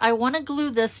flower. I want to glue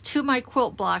this to my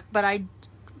quilt block,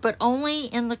 but only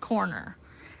in the corner,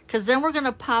 because then we're going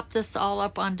to pop this all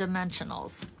up on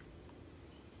dimensionals.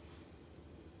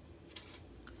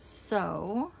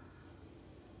 so.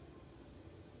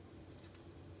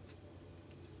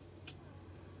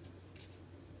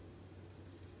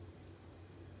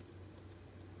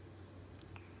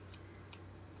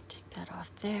 Take that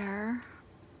off there.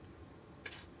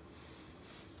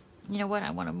 You know what?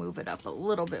 I want to move it up a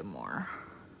little bit more.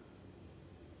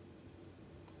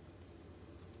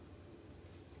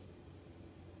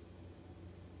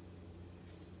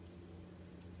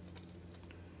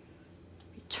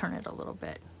 Turn it a little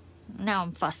bit. Now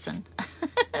I'm fussing.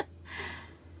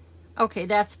 Okay,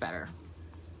 that's better.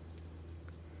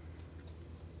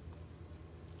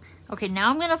 Okay, now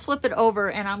I'm going to flip it over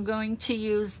and I'm going to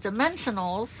use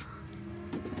dimensionals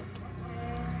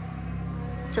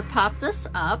to pop this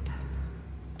up.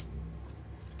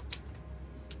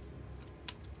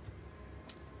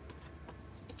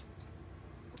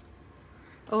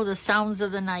 Oh, the sounds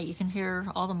of the night. You can hear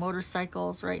all the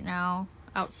motorcycles right now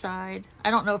outside. I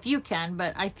don't know if you can,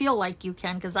 but I feel like you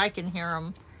can because I can hear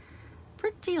them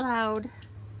pretty loud.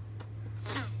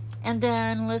 And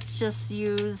then let's just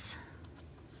use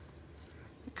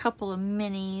a couple of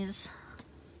minis.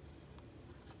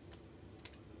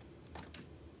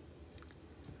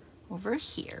 Over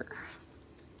here.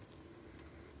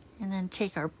 And then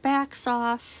take our backs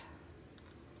off.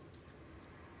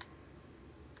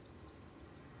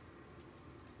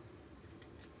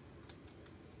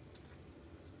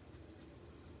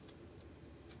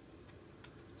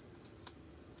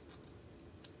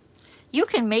 You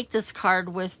can make this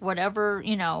card with whatever,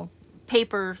 you know,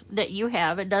 paper that you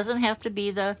have. It doesn't have to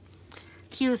be the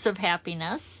Hues of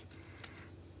Happiness.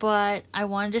 But I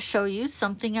wanted to show you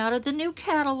something out of the new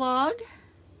catalog.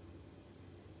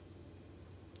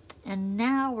 And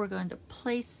now we're going to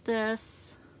place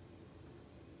this.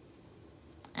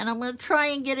 And I'm going to try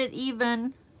and get it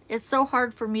even. It's so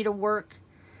hard for me to work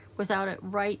without it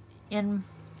right in.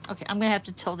 Okay, I'm going to have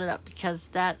to tilt it up because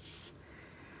that's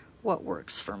what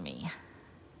works for me.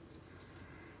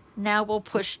 Now we'll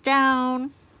push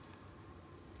down.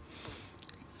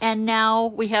 And now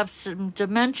we have some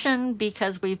dimension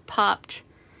because we've popped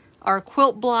our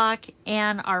quilt block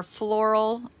and our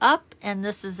floral up. And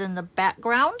this is in the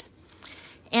background.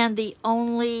 And the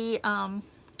only,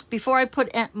 before I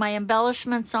put my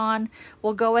embellishments on,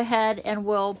 we'll go ahead and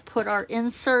we'll put our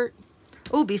insert.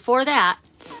 Oh, before that,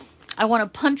 I want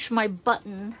to punch my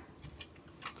button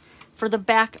for the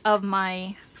back of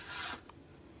my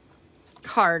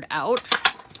card out.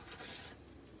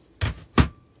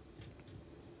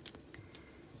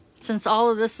 Since all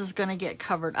of this is going to get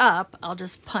covered up, I'll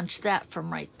just punch that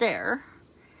from right there.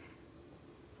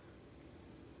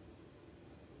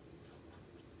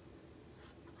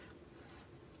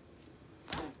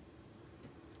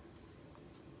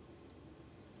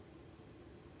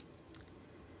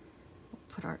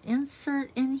 Put our insert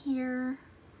in here.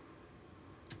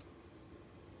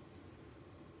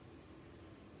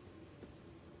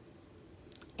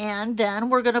 And then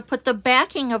we're going to put the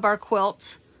backing of our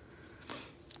quilt,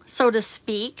 so to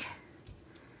speak,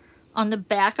 on the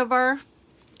back of our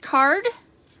card.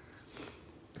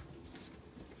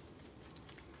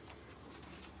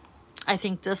 I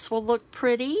think this will look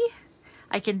pretty.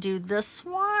 I can do this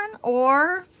one,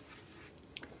 or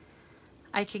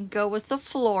I can go with the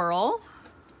floral.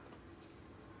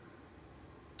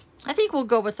 I think we'll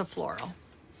go with the floral.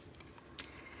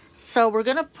 So we're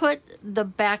going to put the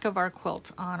back of our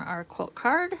quilt on our quilt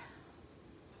card.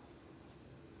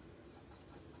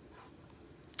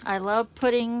 I love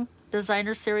putting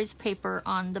designer series paper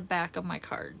on the back of my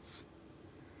cards.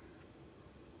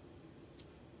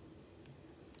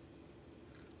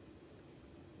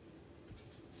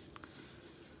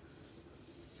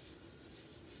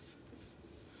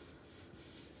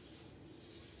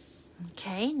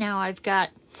 Okay, now I've got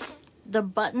the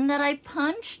button that I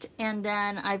punched, and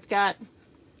then I've got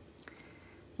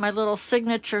my little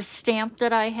signature stamp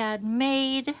that I had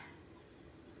made.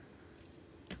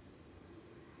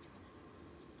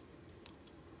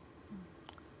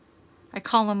 I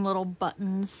call them little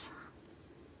buttons.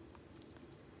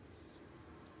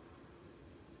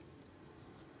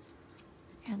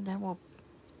 And then we'll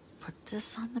put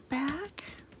this on the back.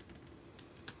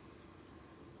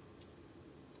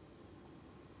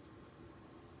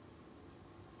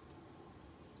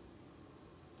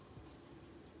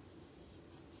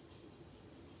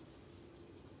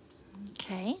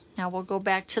 Okay, now we'll go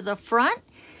back to the front.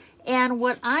 And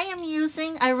what I am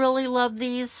using, I really love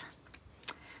these,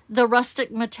 the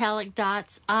rustic metallic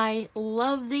dots. I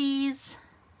love these.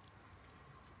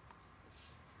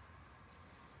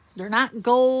 They're not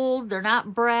gold, they're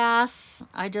not brass.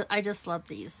 I just love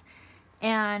these.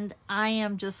 And I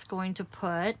am just going to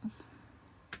put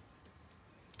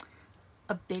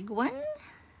a big one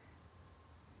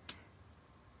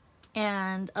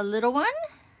and a little one.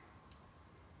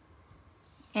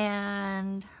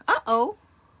 And, uh-oh,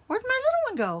 where'd my little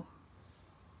one go?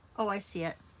 Oh, I see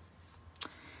it.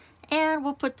 And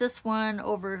we'll put this one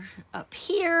over up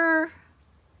here.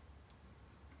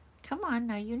 Come on,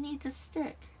 now you need to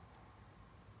stick.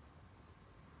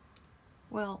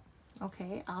 Well,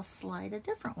 okay, I'll slide a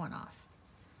different one off.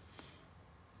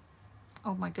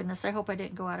 Oh my goodness, I hope I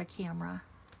didn't go out of camera.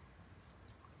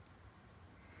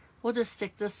 We'll just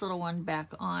stick this little one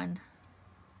back on.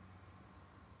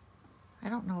 I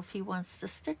don't know if he wants to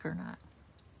stick or not.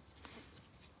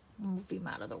 Move him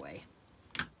out of the way.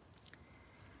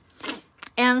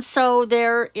 And so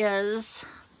there is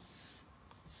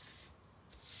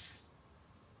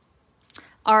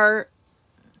our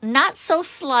not so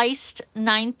sliced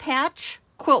 9-patch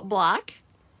quilt block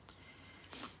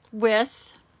with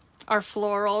our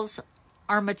florals,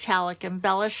 our metallic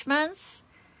embellishments,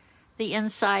 the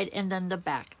inside, and then the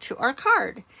back to our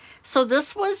card. So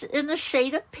this was in the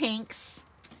shade of pinks,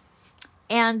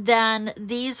 and then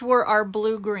these were our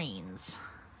blue greens.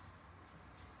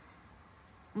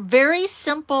 Very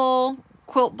simple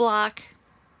quilt block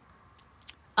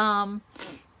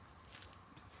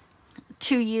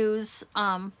to use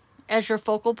as your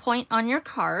focal point on your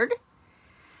card.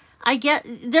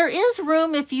 There is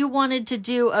room if you wanted to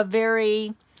do a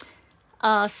very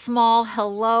small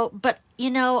hello, but you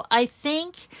know, I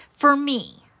think for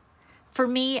me,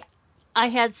 I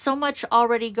had so much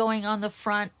already going on the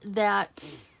front that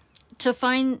to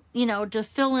find, you know, to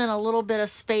fill in a little bit of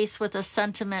space with a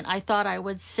sentiment, I thought I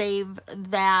would save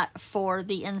that for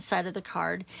the inside of the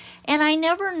card. And I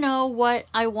never know what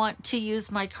I want to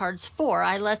use my cards for.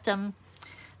 I give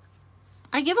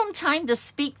them time to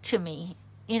speak to me.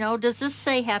 You know, does this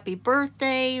say happy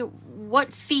birthday?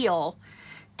 What feel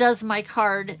does my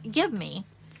card give me?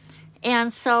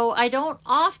 And so I don't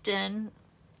often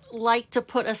like to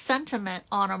put a sentiment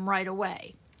on them right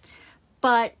away.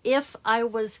 But if I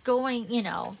was going, you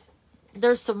know,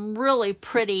 there's some really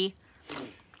pretty,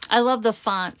 I love the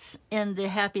fonts in the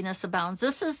Happiness Abounds.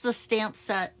 This is the stamp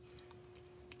set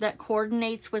that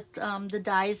coordinates with the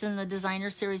dies in the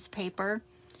Designer Series paper.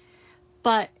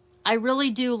 But I really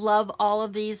do love all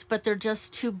of these, but they're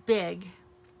just too big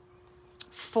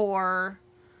for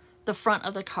the front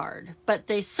of the card. But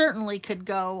they certainly could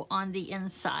go on the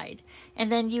inside.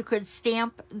 And then you could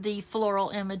stamp the floral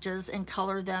images and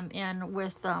color them in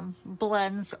with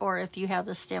blends, or if you have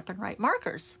the Stampin' Right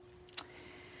markers.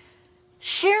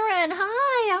 Sharon,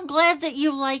 hi, I'm glad that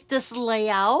you like this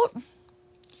layout.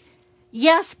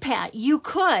 Yes, Pat, you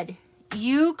could.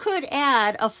 You could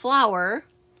add a flower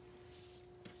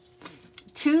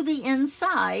to the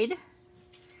inside.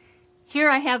 Here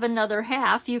I have another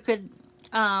half. You could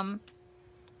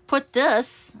put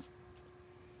this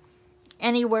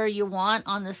anywhere you want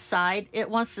on the side. It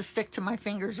wants to stick to my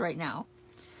fingers right now.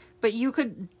 But you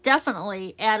could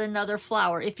definitely add another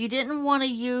flower. If you didn't want to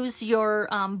use your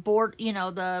board, you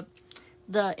know,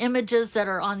 the images that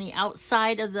are on the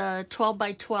outside of the 12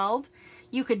 by 12,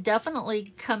 you could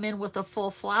definitely come in with a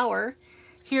full flower.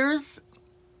 Here's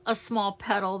a small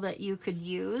petal that you could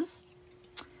use.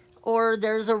 Or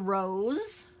there's a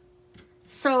rose.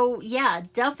 So yeah,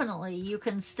 definitely you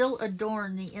can still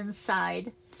adorn the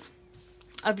inside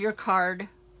of your card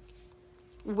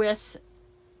with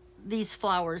these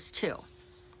flowers too.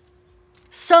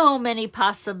 So many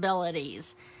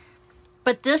possibilities.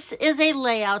 But this is a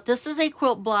layout, this is a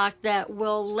quilt block that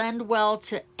will lend well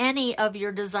to any of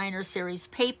your Designer Series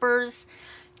papers.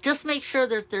 Just make sure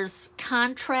that there's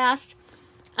contrast.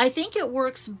 I think it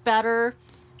works better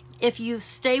if you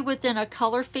stay within a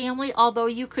color family, although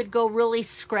you could go really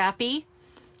scrappy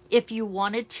if you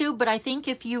wanted to. But I think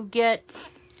if you get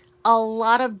a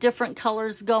lot of different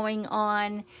colors going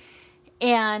on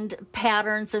and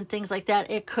patterns and things like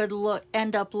that, it could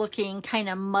end up looking kind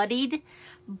of muddied.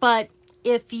 But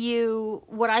if you,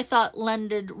 what I thought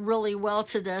lended really well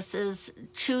to this is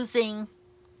choosing,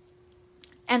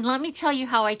 and let me tell you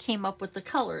how I came up with the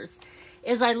colors,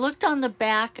 is I looked on the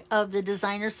back of the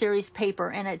Designer Series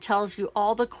paper and it tells you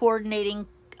all the coordinating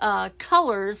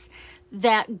colors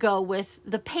that go with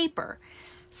the paper.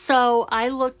 So I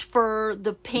looked for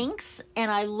the pinks and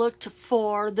I looked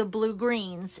for the blue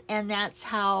greens, and that's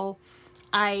how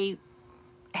I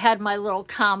had my little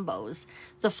combos.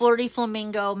 The Flirty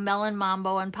Flamingo, Melon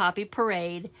Mambo, and Poppy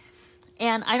Parade.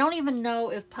 And I don't even know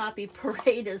if Poppy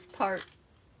Parade is part,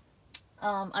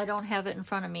 I don't have it in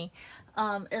front of me.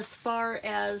 As far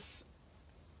as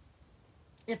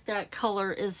if that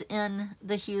color is in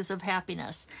the Hues of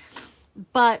Happiness.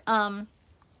 But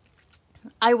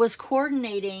I was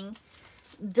coordinating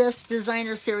this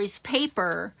designer series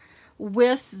paper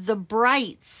with the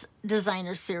Brights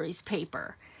designer series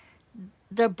paper.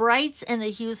 The Brights and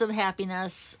the Hues of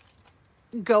Happiness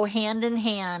go hand in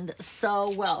hand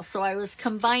so well. So I was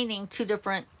combining two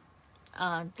different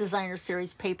designer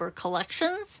series paper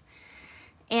collections.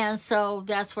 And so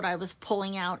that's what I was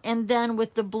pulling out. And then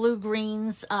with the blue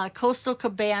greens, Coastal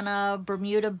Cabana,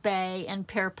 Bermuda Bay, and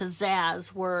Pear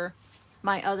Pizzazz were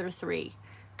my other three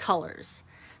colors.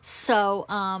 So,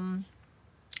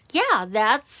 yeah,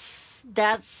 that's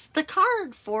the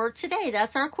card for today.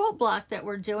 That's our quilt block that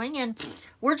we're doing. And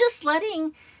we're just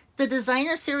letting the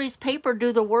designer series paper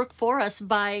do the work for us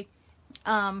by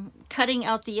cutting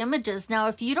out the images. Now,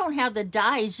 if you don't have the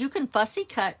dies, you can fussy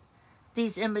cut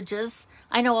these images.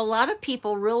 I know a lot of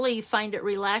people really find it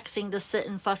relaxing to sit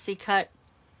and fussy cut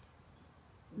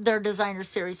their designer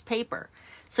series paper.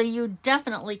 So you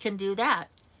definitely can do that.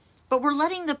 But we're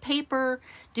letting the paper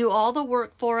do all the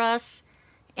work for us,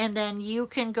 and then you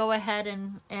can go ahead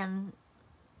and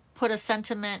put a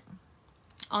sentiment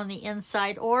on the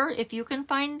inside. Or if you can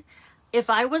find, if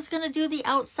I was going to do the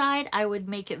outside, I would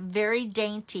make it very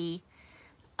dainty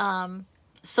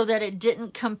so that it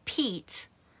didn't compete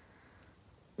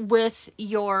with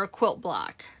your quilt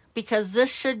block, because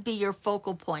this should be your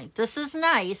focal point. This is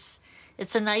nice.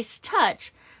 It's a nice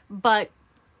touch, but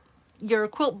your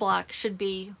quilt block should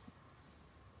be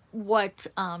what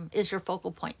is your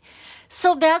focal point.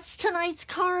 So that's tonight's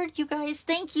card, you guys.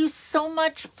 Thank you so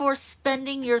much for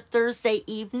spending your Thursday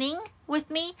evening with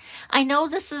me. I know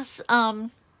this is,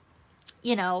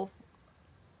 you know,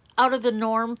 out of the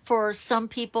norm for some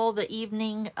people, the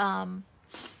evening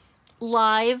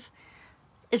live.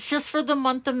 It's just for the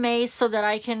month of May so that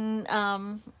I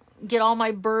can get all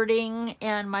my birding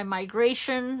and my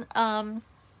migration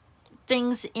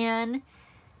things in.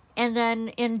 And then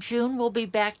in June, we'll be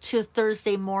back to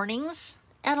Thursday mornings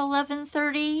at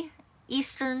 11:30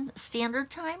 Eastern Standard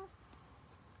Time.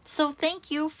 So thank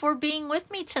you for being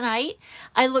with me tonight.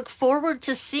 I look forward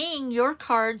to seeing your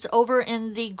cards over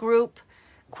in the group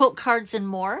Quilt Cards and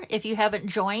More. If you haven't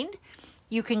joined,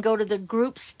 you can go to the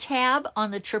Groups tab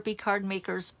on the Chirpy Card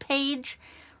Makers page,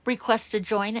 request to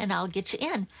join, and I'll get you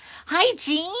in. Hi,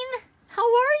 Jean. How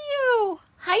are you?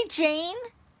 Hi, Jane.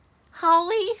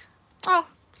 Holly. Oh,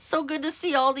 so good to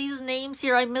see all these names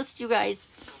here. I missed you guys.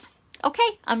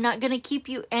 Okay, I'm not going to keep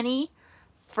you any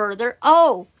further.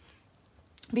 Oh,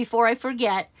 before I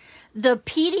forget, the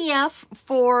PDF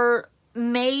for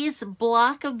May's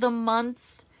Block of the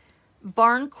Month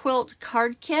Barn Quilt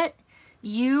Card Kit,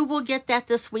 you will get that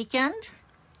this weekend.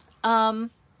 Like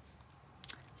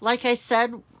I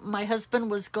said, my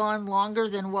husband was gone longer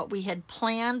than what we had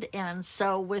planned, and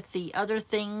so with the other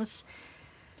things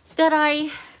that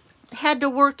I had to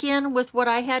work in with what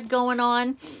I had going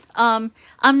on, I'm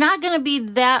not going to be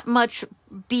that much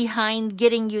behind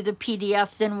getting you the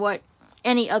PDF than what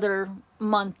any other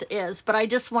month is, but I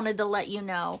just wanted to let you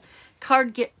know.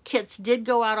 Card kits did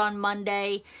go out on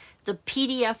Monday. The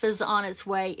PDF is on its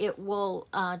way. It will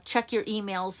check your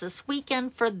emails this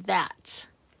weekend for that.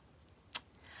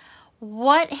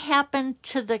 What happened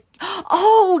to the...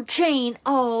 Oh, Jane.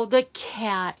 Oh, the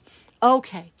cat.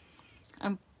 Okay.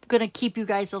 I'm going to keep you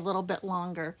guys a little bit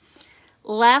longer.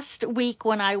 Last week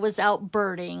when I was out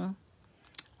birding,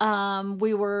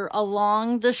 we were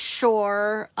along the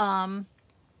shore of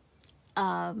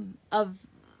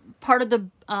part of the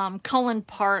Cullen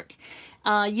Park.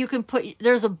 You can put,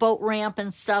 there's a boat ramp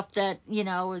and stuff that, you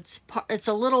know, it's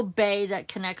a little bay that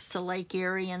connects to Lake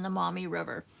Erie and the Maumee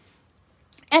River.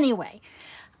 Anyway,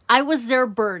 I was there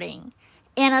birding,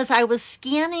 and as I was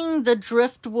scanning the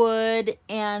driftwood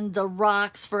and the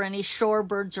rocks for any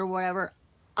shorebirds or whatever,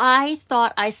 I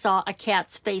thought I saw a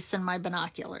cat's face in my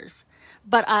binoculars,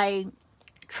 but I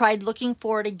tried looking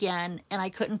for it again and I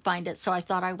couldn't find it, so I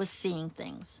thought I was seeing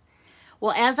things.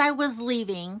 Well, as I was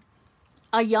leaving,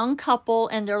 a young couple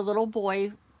and their little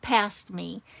boy passed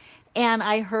me, and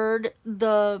I heard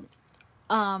them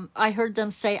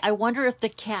say, "I wonder if the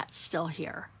cat's still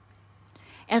here."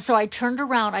 And so I turned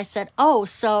around. I said, "Oh,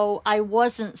 so I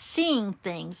wasn't seeing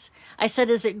things." I said,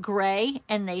 "Is it gray?"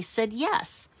 And they said,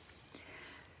 "Yes."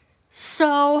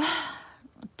 So,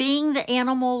 being the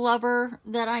animal lover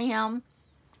that I am,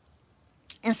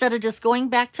 instead of just going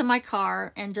back to my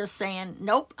car and just saying,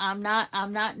 "Nope, I'm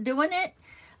not doing it,"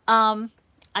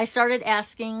 I started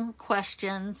asking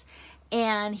questions,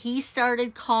 and he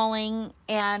started calling,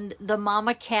 and the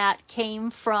mama cat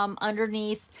came from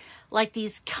underneath like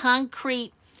these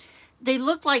concrete, they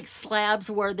look like slabs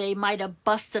where they might have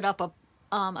busted up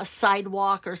a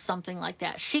sidewalk or something like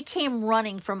that. She came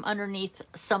running from underneath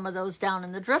some of those down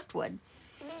in the driftwood.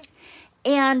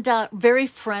 And very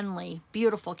friendly,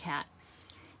 beautiful cat.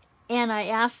 And I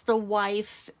asked the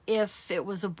wife if it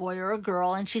was a boy or a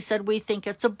girl, and she said, we think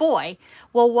it's a boy.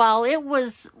 Well, while it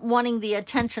was wanting the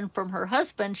attention from her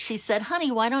husband, she said,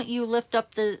 honey, why don't you lift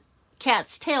up the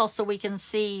cat's tail so we can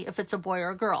see if it's a boy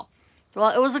or a girl? Well,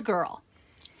 it was a girl.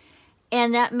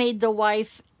 And that made the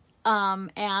wife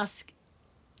ask,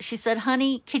 she said,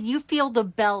 honey, can you feel the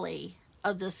belly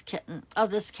of this kitten,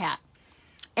 of this cat?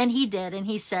 And he did, and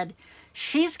he said,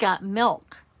 she's got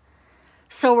milk.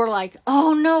 So we're like,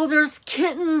 oh no, there's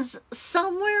kittens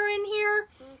somewhere in here.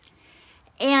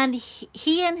 And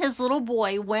he and his little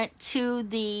boy went to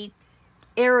the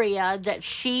area that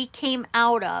she came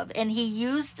out of, and he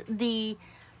used the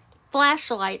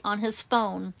flashlight on his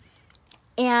phone,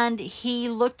 and he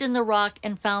looked in the rock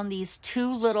and found these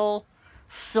 2 little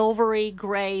silvery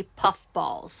gray puff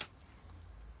balls.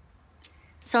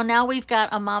 So now we've got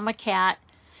a mama cat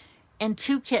and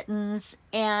 2 kittens,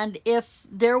 and if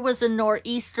there was a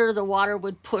nor'easter, the water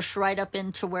would push right up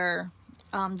into where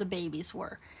the babies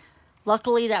were.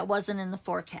 Luckily, that wasn't in the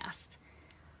forecast.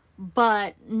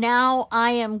 But now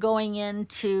I am going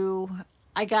into,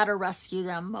 I gotta rescue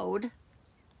them mode.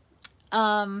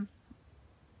 I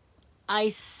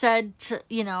said,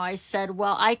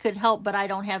 well, I could help, but I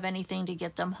don't have anything to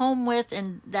get them home with.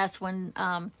 And that's when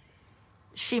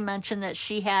she mentioned that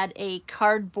she had a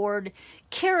cardboard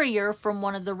carrier from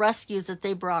one of the rescues that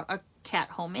they brought a cat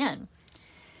home in.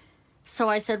 So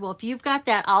I said, well, if you've got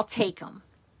that, I'll take them.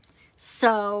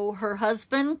 So her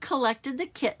husband collected the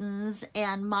kittens,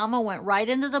 and Mama went right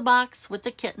into the box with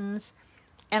the kittens,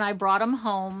 and I brought them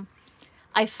home.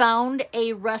 I found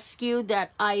a rescue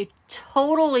that I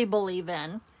totally believe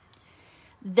in.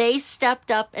 They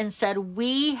stepped up and said,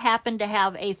 we happen to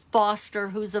have a foster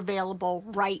who's available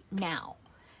right now.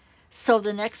 So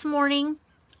the next morning,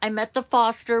 I met the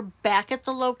foster back at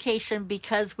the location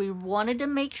because we wanted to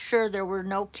make sure there were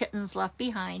no kittens left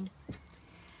behind.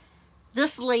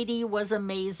 This lady was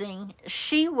amazing.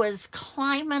 She was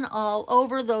climbing all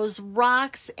over those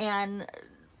rocks and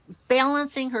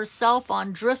balancing herself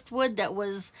on driftwood that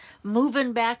was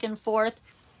moving back and forth.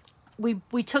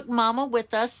 We took Mama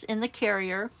with us in the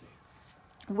carrier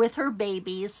with her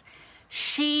babies.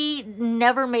 She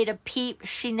never made a peep.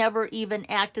 She never even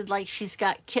acted like she's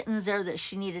got kittens there that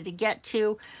she needed to get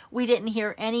to. We didn't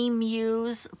hear any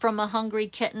mews from a hungry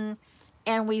kitten,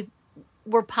 and we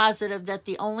were positive that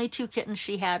the only 2 kittens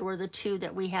she had were the 2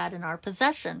 that we had in our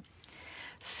possession.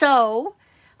 So,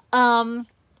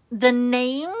 the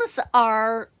names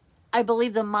are, I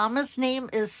believe the mama's name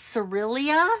is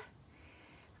Cerilia.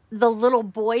 The little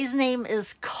boy's name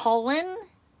is Cullen.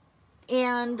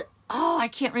 And, oh, I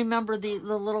can't remember the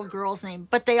little girl's name.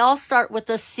 But they all start with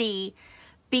a C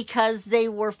because they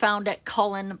were found at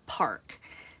Cullen Park.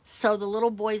 So the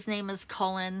little boy's name is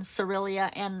Cullen, Cerilia,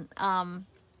 and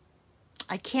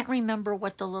I can't remember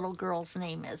what the little girl's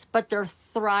name is. But they're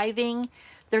thriving.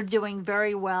 They're doing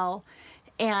very well.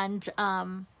 And,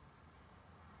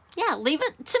 yeah, leave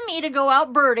it to me to go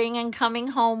out birding and coming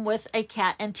home with a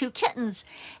cat and 2 kittens.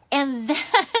 And then,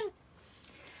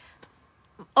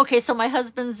 okay, so my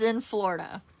husband's in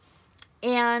Florida.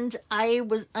 And I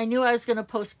knew I was going to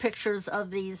post pictures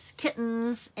of these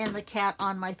kittens and the cat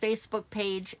on my Facebook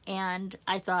page. And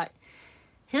I thought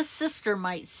his sister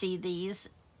might see these.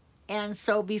 And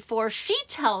so before she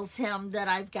tells him that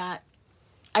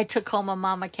I took home a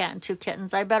mama cat and 2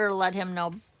 kittens, I better let him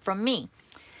know from me.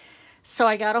 So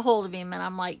I got a hold of him and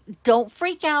I'm like, don't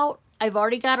freak out. I've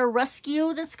already got a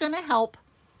rescue that's going to help.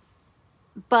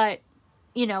 But,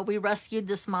 you know, we rescued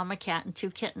this mama cat and 2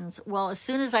 kittens. Well, as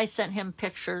soon as I sent him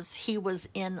pictures, he was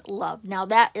in love. Now,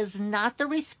 that is not the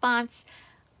response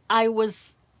I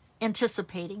was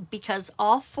anticipating because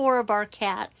all 4 of our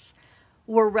cats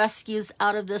were rescues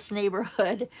out of this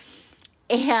neighborhood.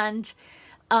 And,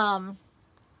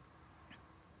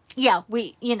 yeah,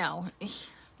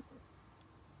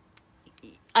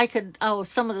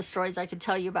 some of the stories I could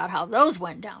tell you about how those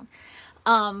went down.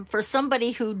 For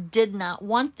somebody who did not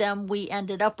want them, we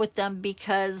ended up with them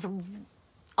because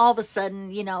all of a sudden,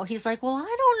 he's like, well,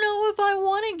 I don't know if I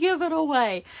want to give it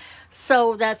away.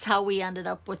 So that's how we ended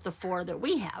up with the 4 that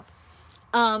we have.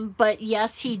 But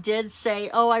yes, he did say,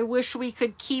 oh, I wish we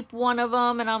could keep one of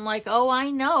them. And I'm like, oh, I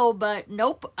know, but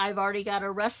nope, I've already got a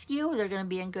rescue. They're going to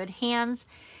be in good hands.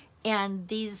 And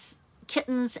these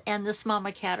kittens and this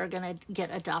mama cat are going to get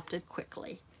adopted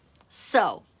quickly.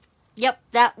 So, yep,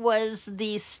 that was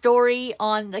the story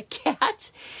on the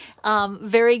cat.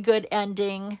 Very good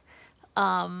ending.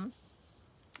 Along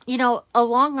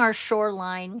our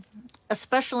shoreline,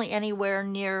 especially anywhere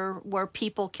near where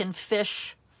people can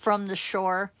fish from the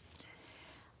shore,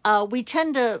 We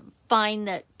tend to find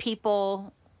that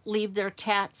people leave their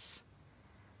cats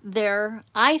there.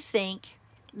 I think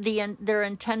their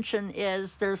intention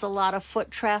is there's a lot of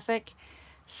foot traffic.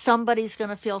 Somebody's going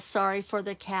to feel sorry for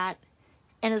the cat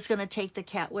and is going to take the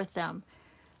cat with them.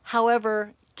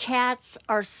 However, cats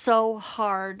are so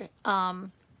hard to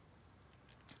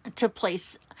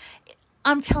place.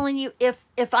 I'm telling you,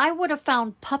 if I would have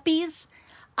found puppies,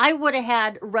 I would have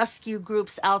had rescue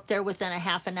groups out there within a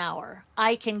half an hour.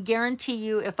 I can guarantee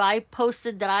you, if I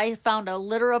posted that I found a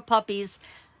litter of puppies,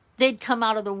 they'd come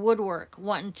out of the woodwork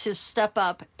wanting to step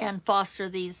up and foster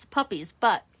these puppies.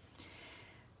 But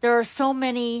there are so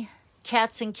many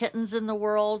cats and kittens in the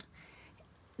world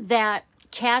that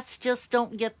cats just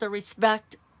don't get the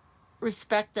respect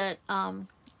that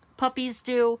puppies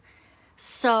do.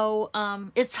 So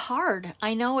it's hard.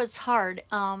 I know it's hard,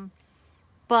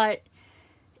 but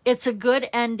it's a good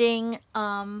ending.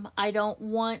 I don't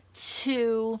want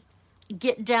to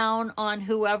get down on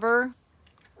whoever.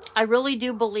 I really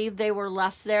do believe they were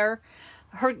left there.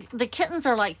 The kittens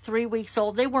are like 3 weeks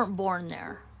old. They weren't born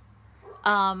there.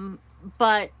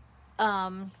 But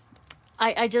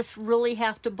I just really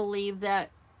have to believe that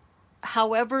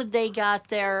however they got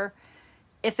there,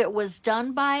 if it was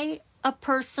done by a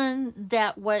person,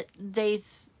 that what they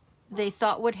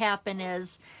thought would happen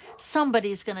is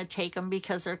somebody's going to take them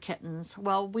because they're kittens.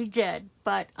 Well, we did,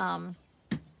 but I'm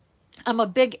a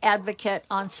big advocate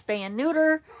on spay and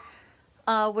neuter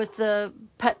with the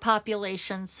pet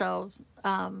population, so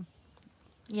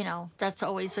you know, that's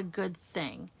always a good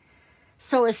thing.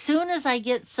 So as soon as I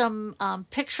get some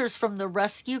pictures from the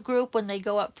rescue group when they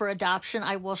go up for adoption,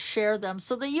 I will share them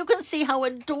so that you can see how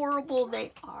adorable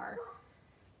they are.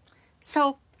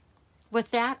 So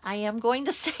with that, I am going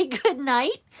to say good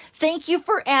night. Thank you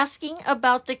for asking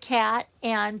about the cat.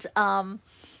 And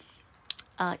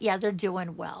yeah, they're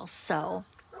doing well. So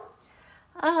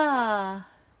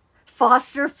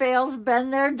foster fails, been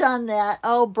there, done that.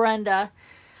 Oh, Brenda,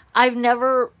 I've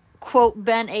never, quote,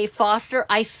 been a foster.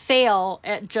 I fail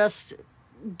at just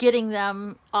getting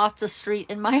them off the street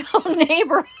in my own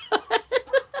neighborhood.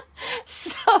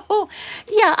 So,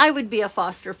 yeah, I would be a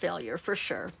foster failure for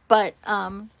sure. But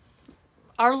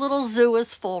our little zoo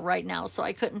is full right now, so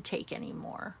I couldn't take any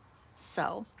more.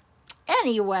 So,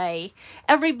 anyway,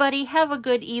 everybody have a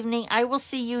good evening. I will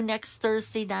see you next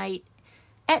Thursday night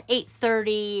at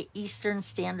 8:30 Eastern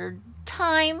Standard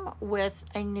Time with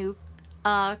a new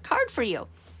card for you.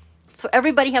 So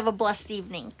everybody have a blessed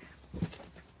evening.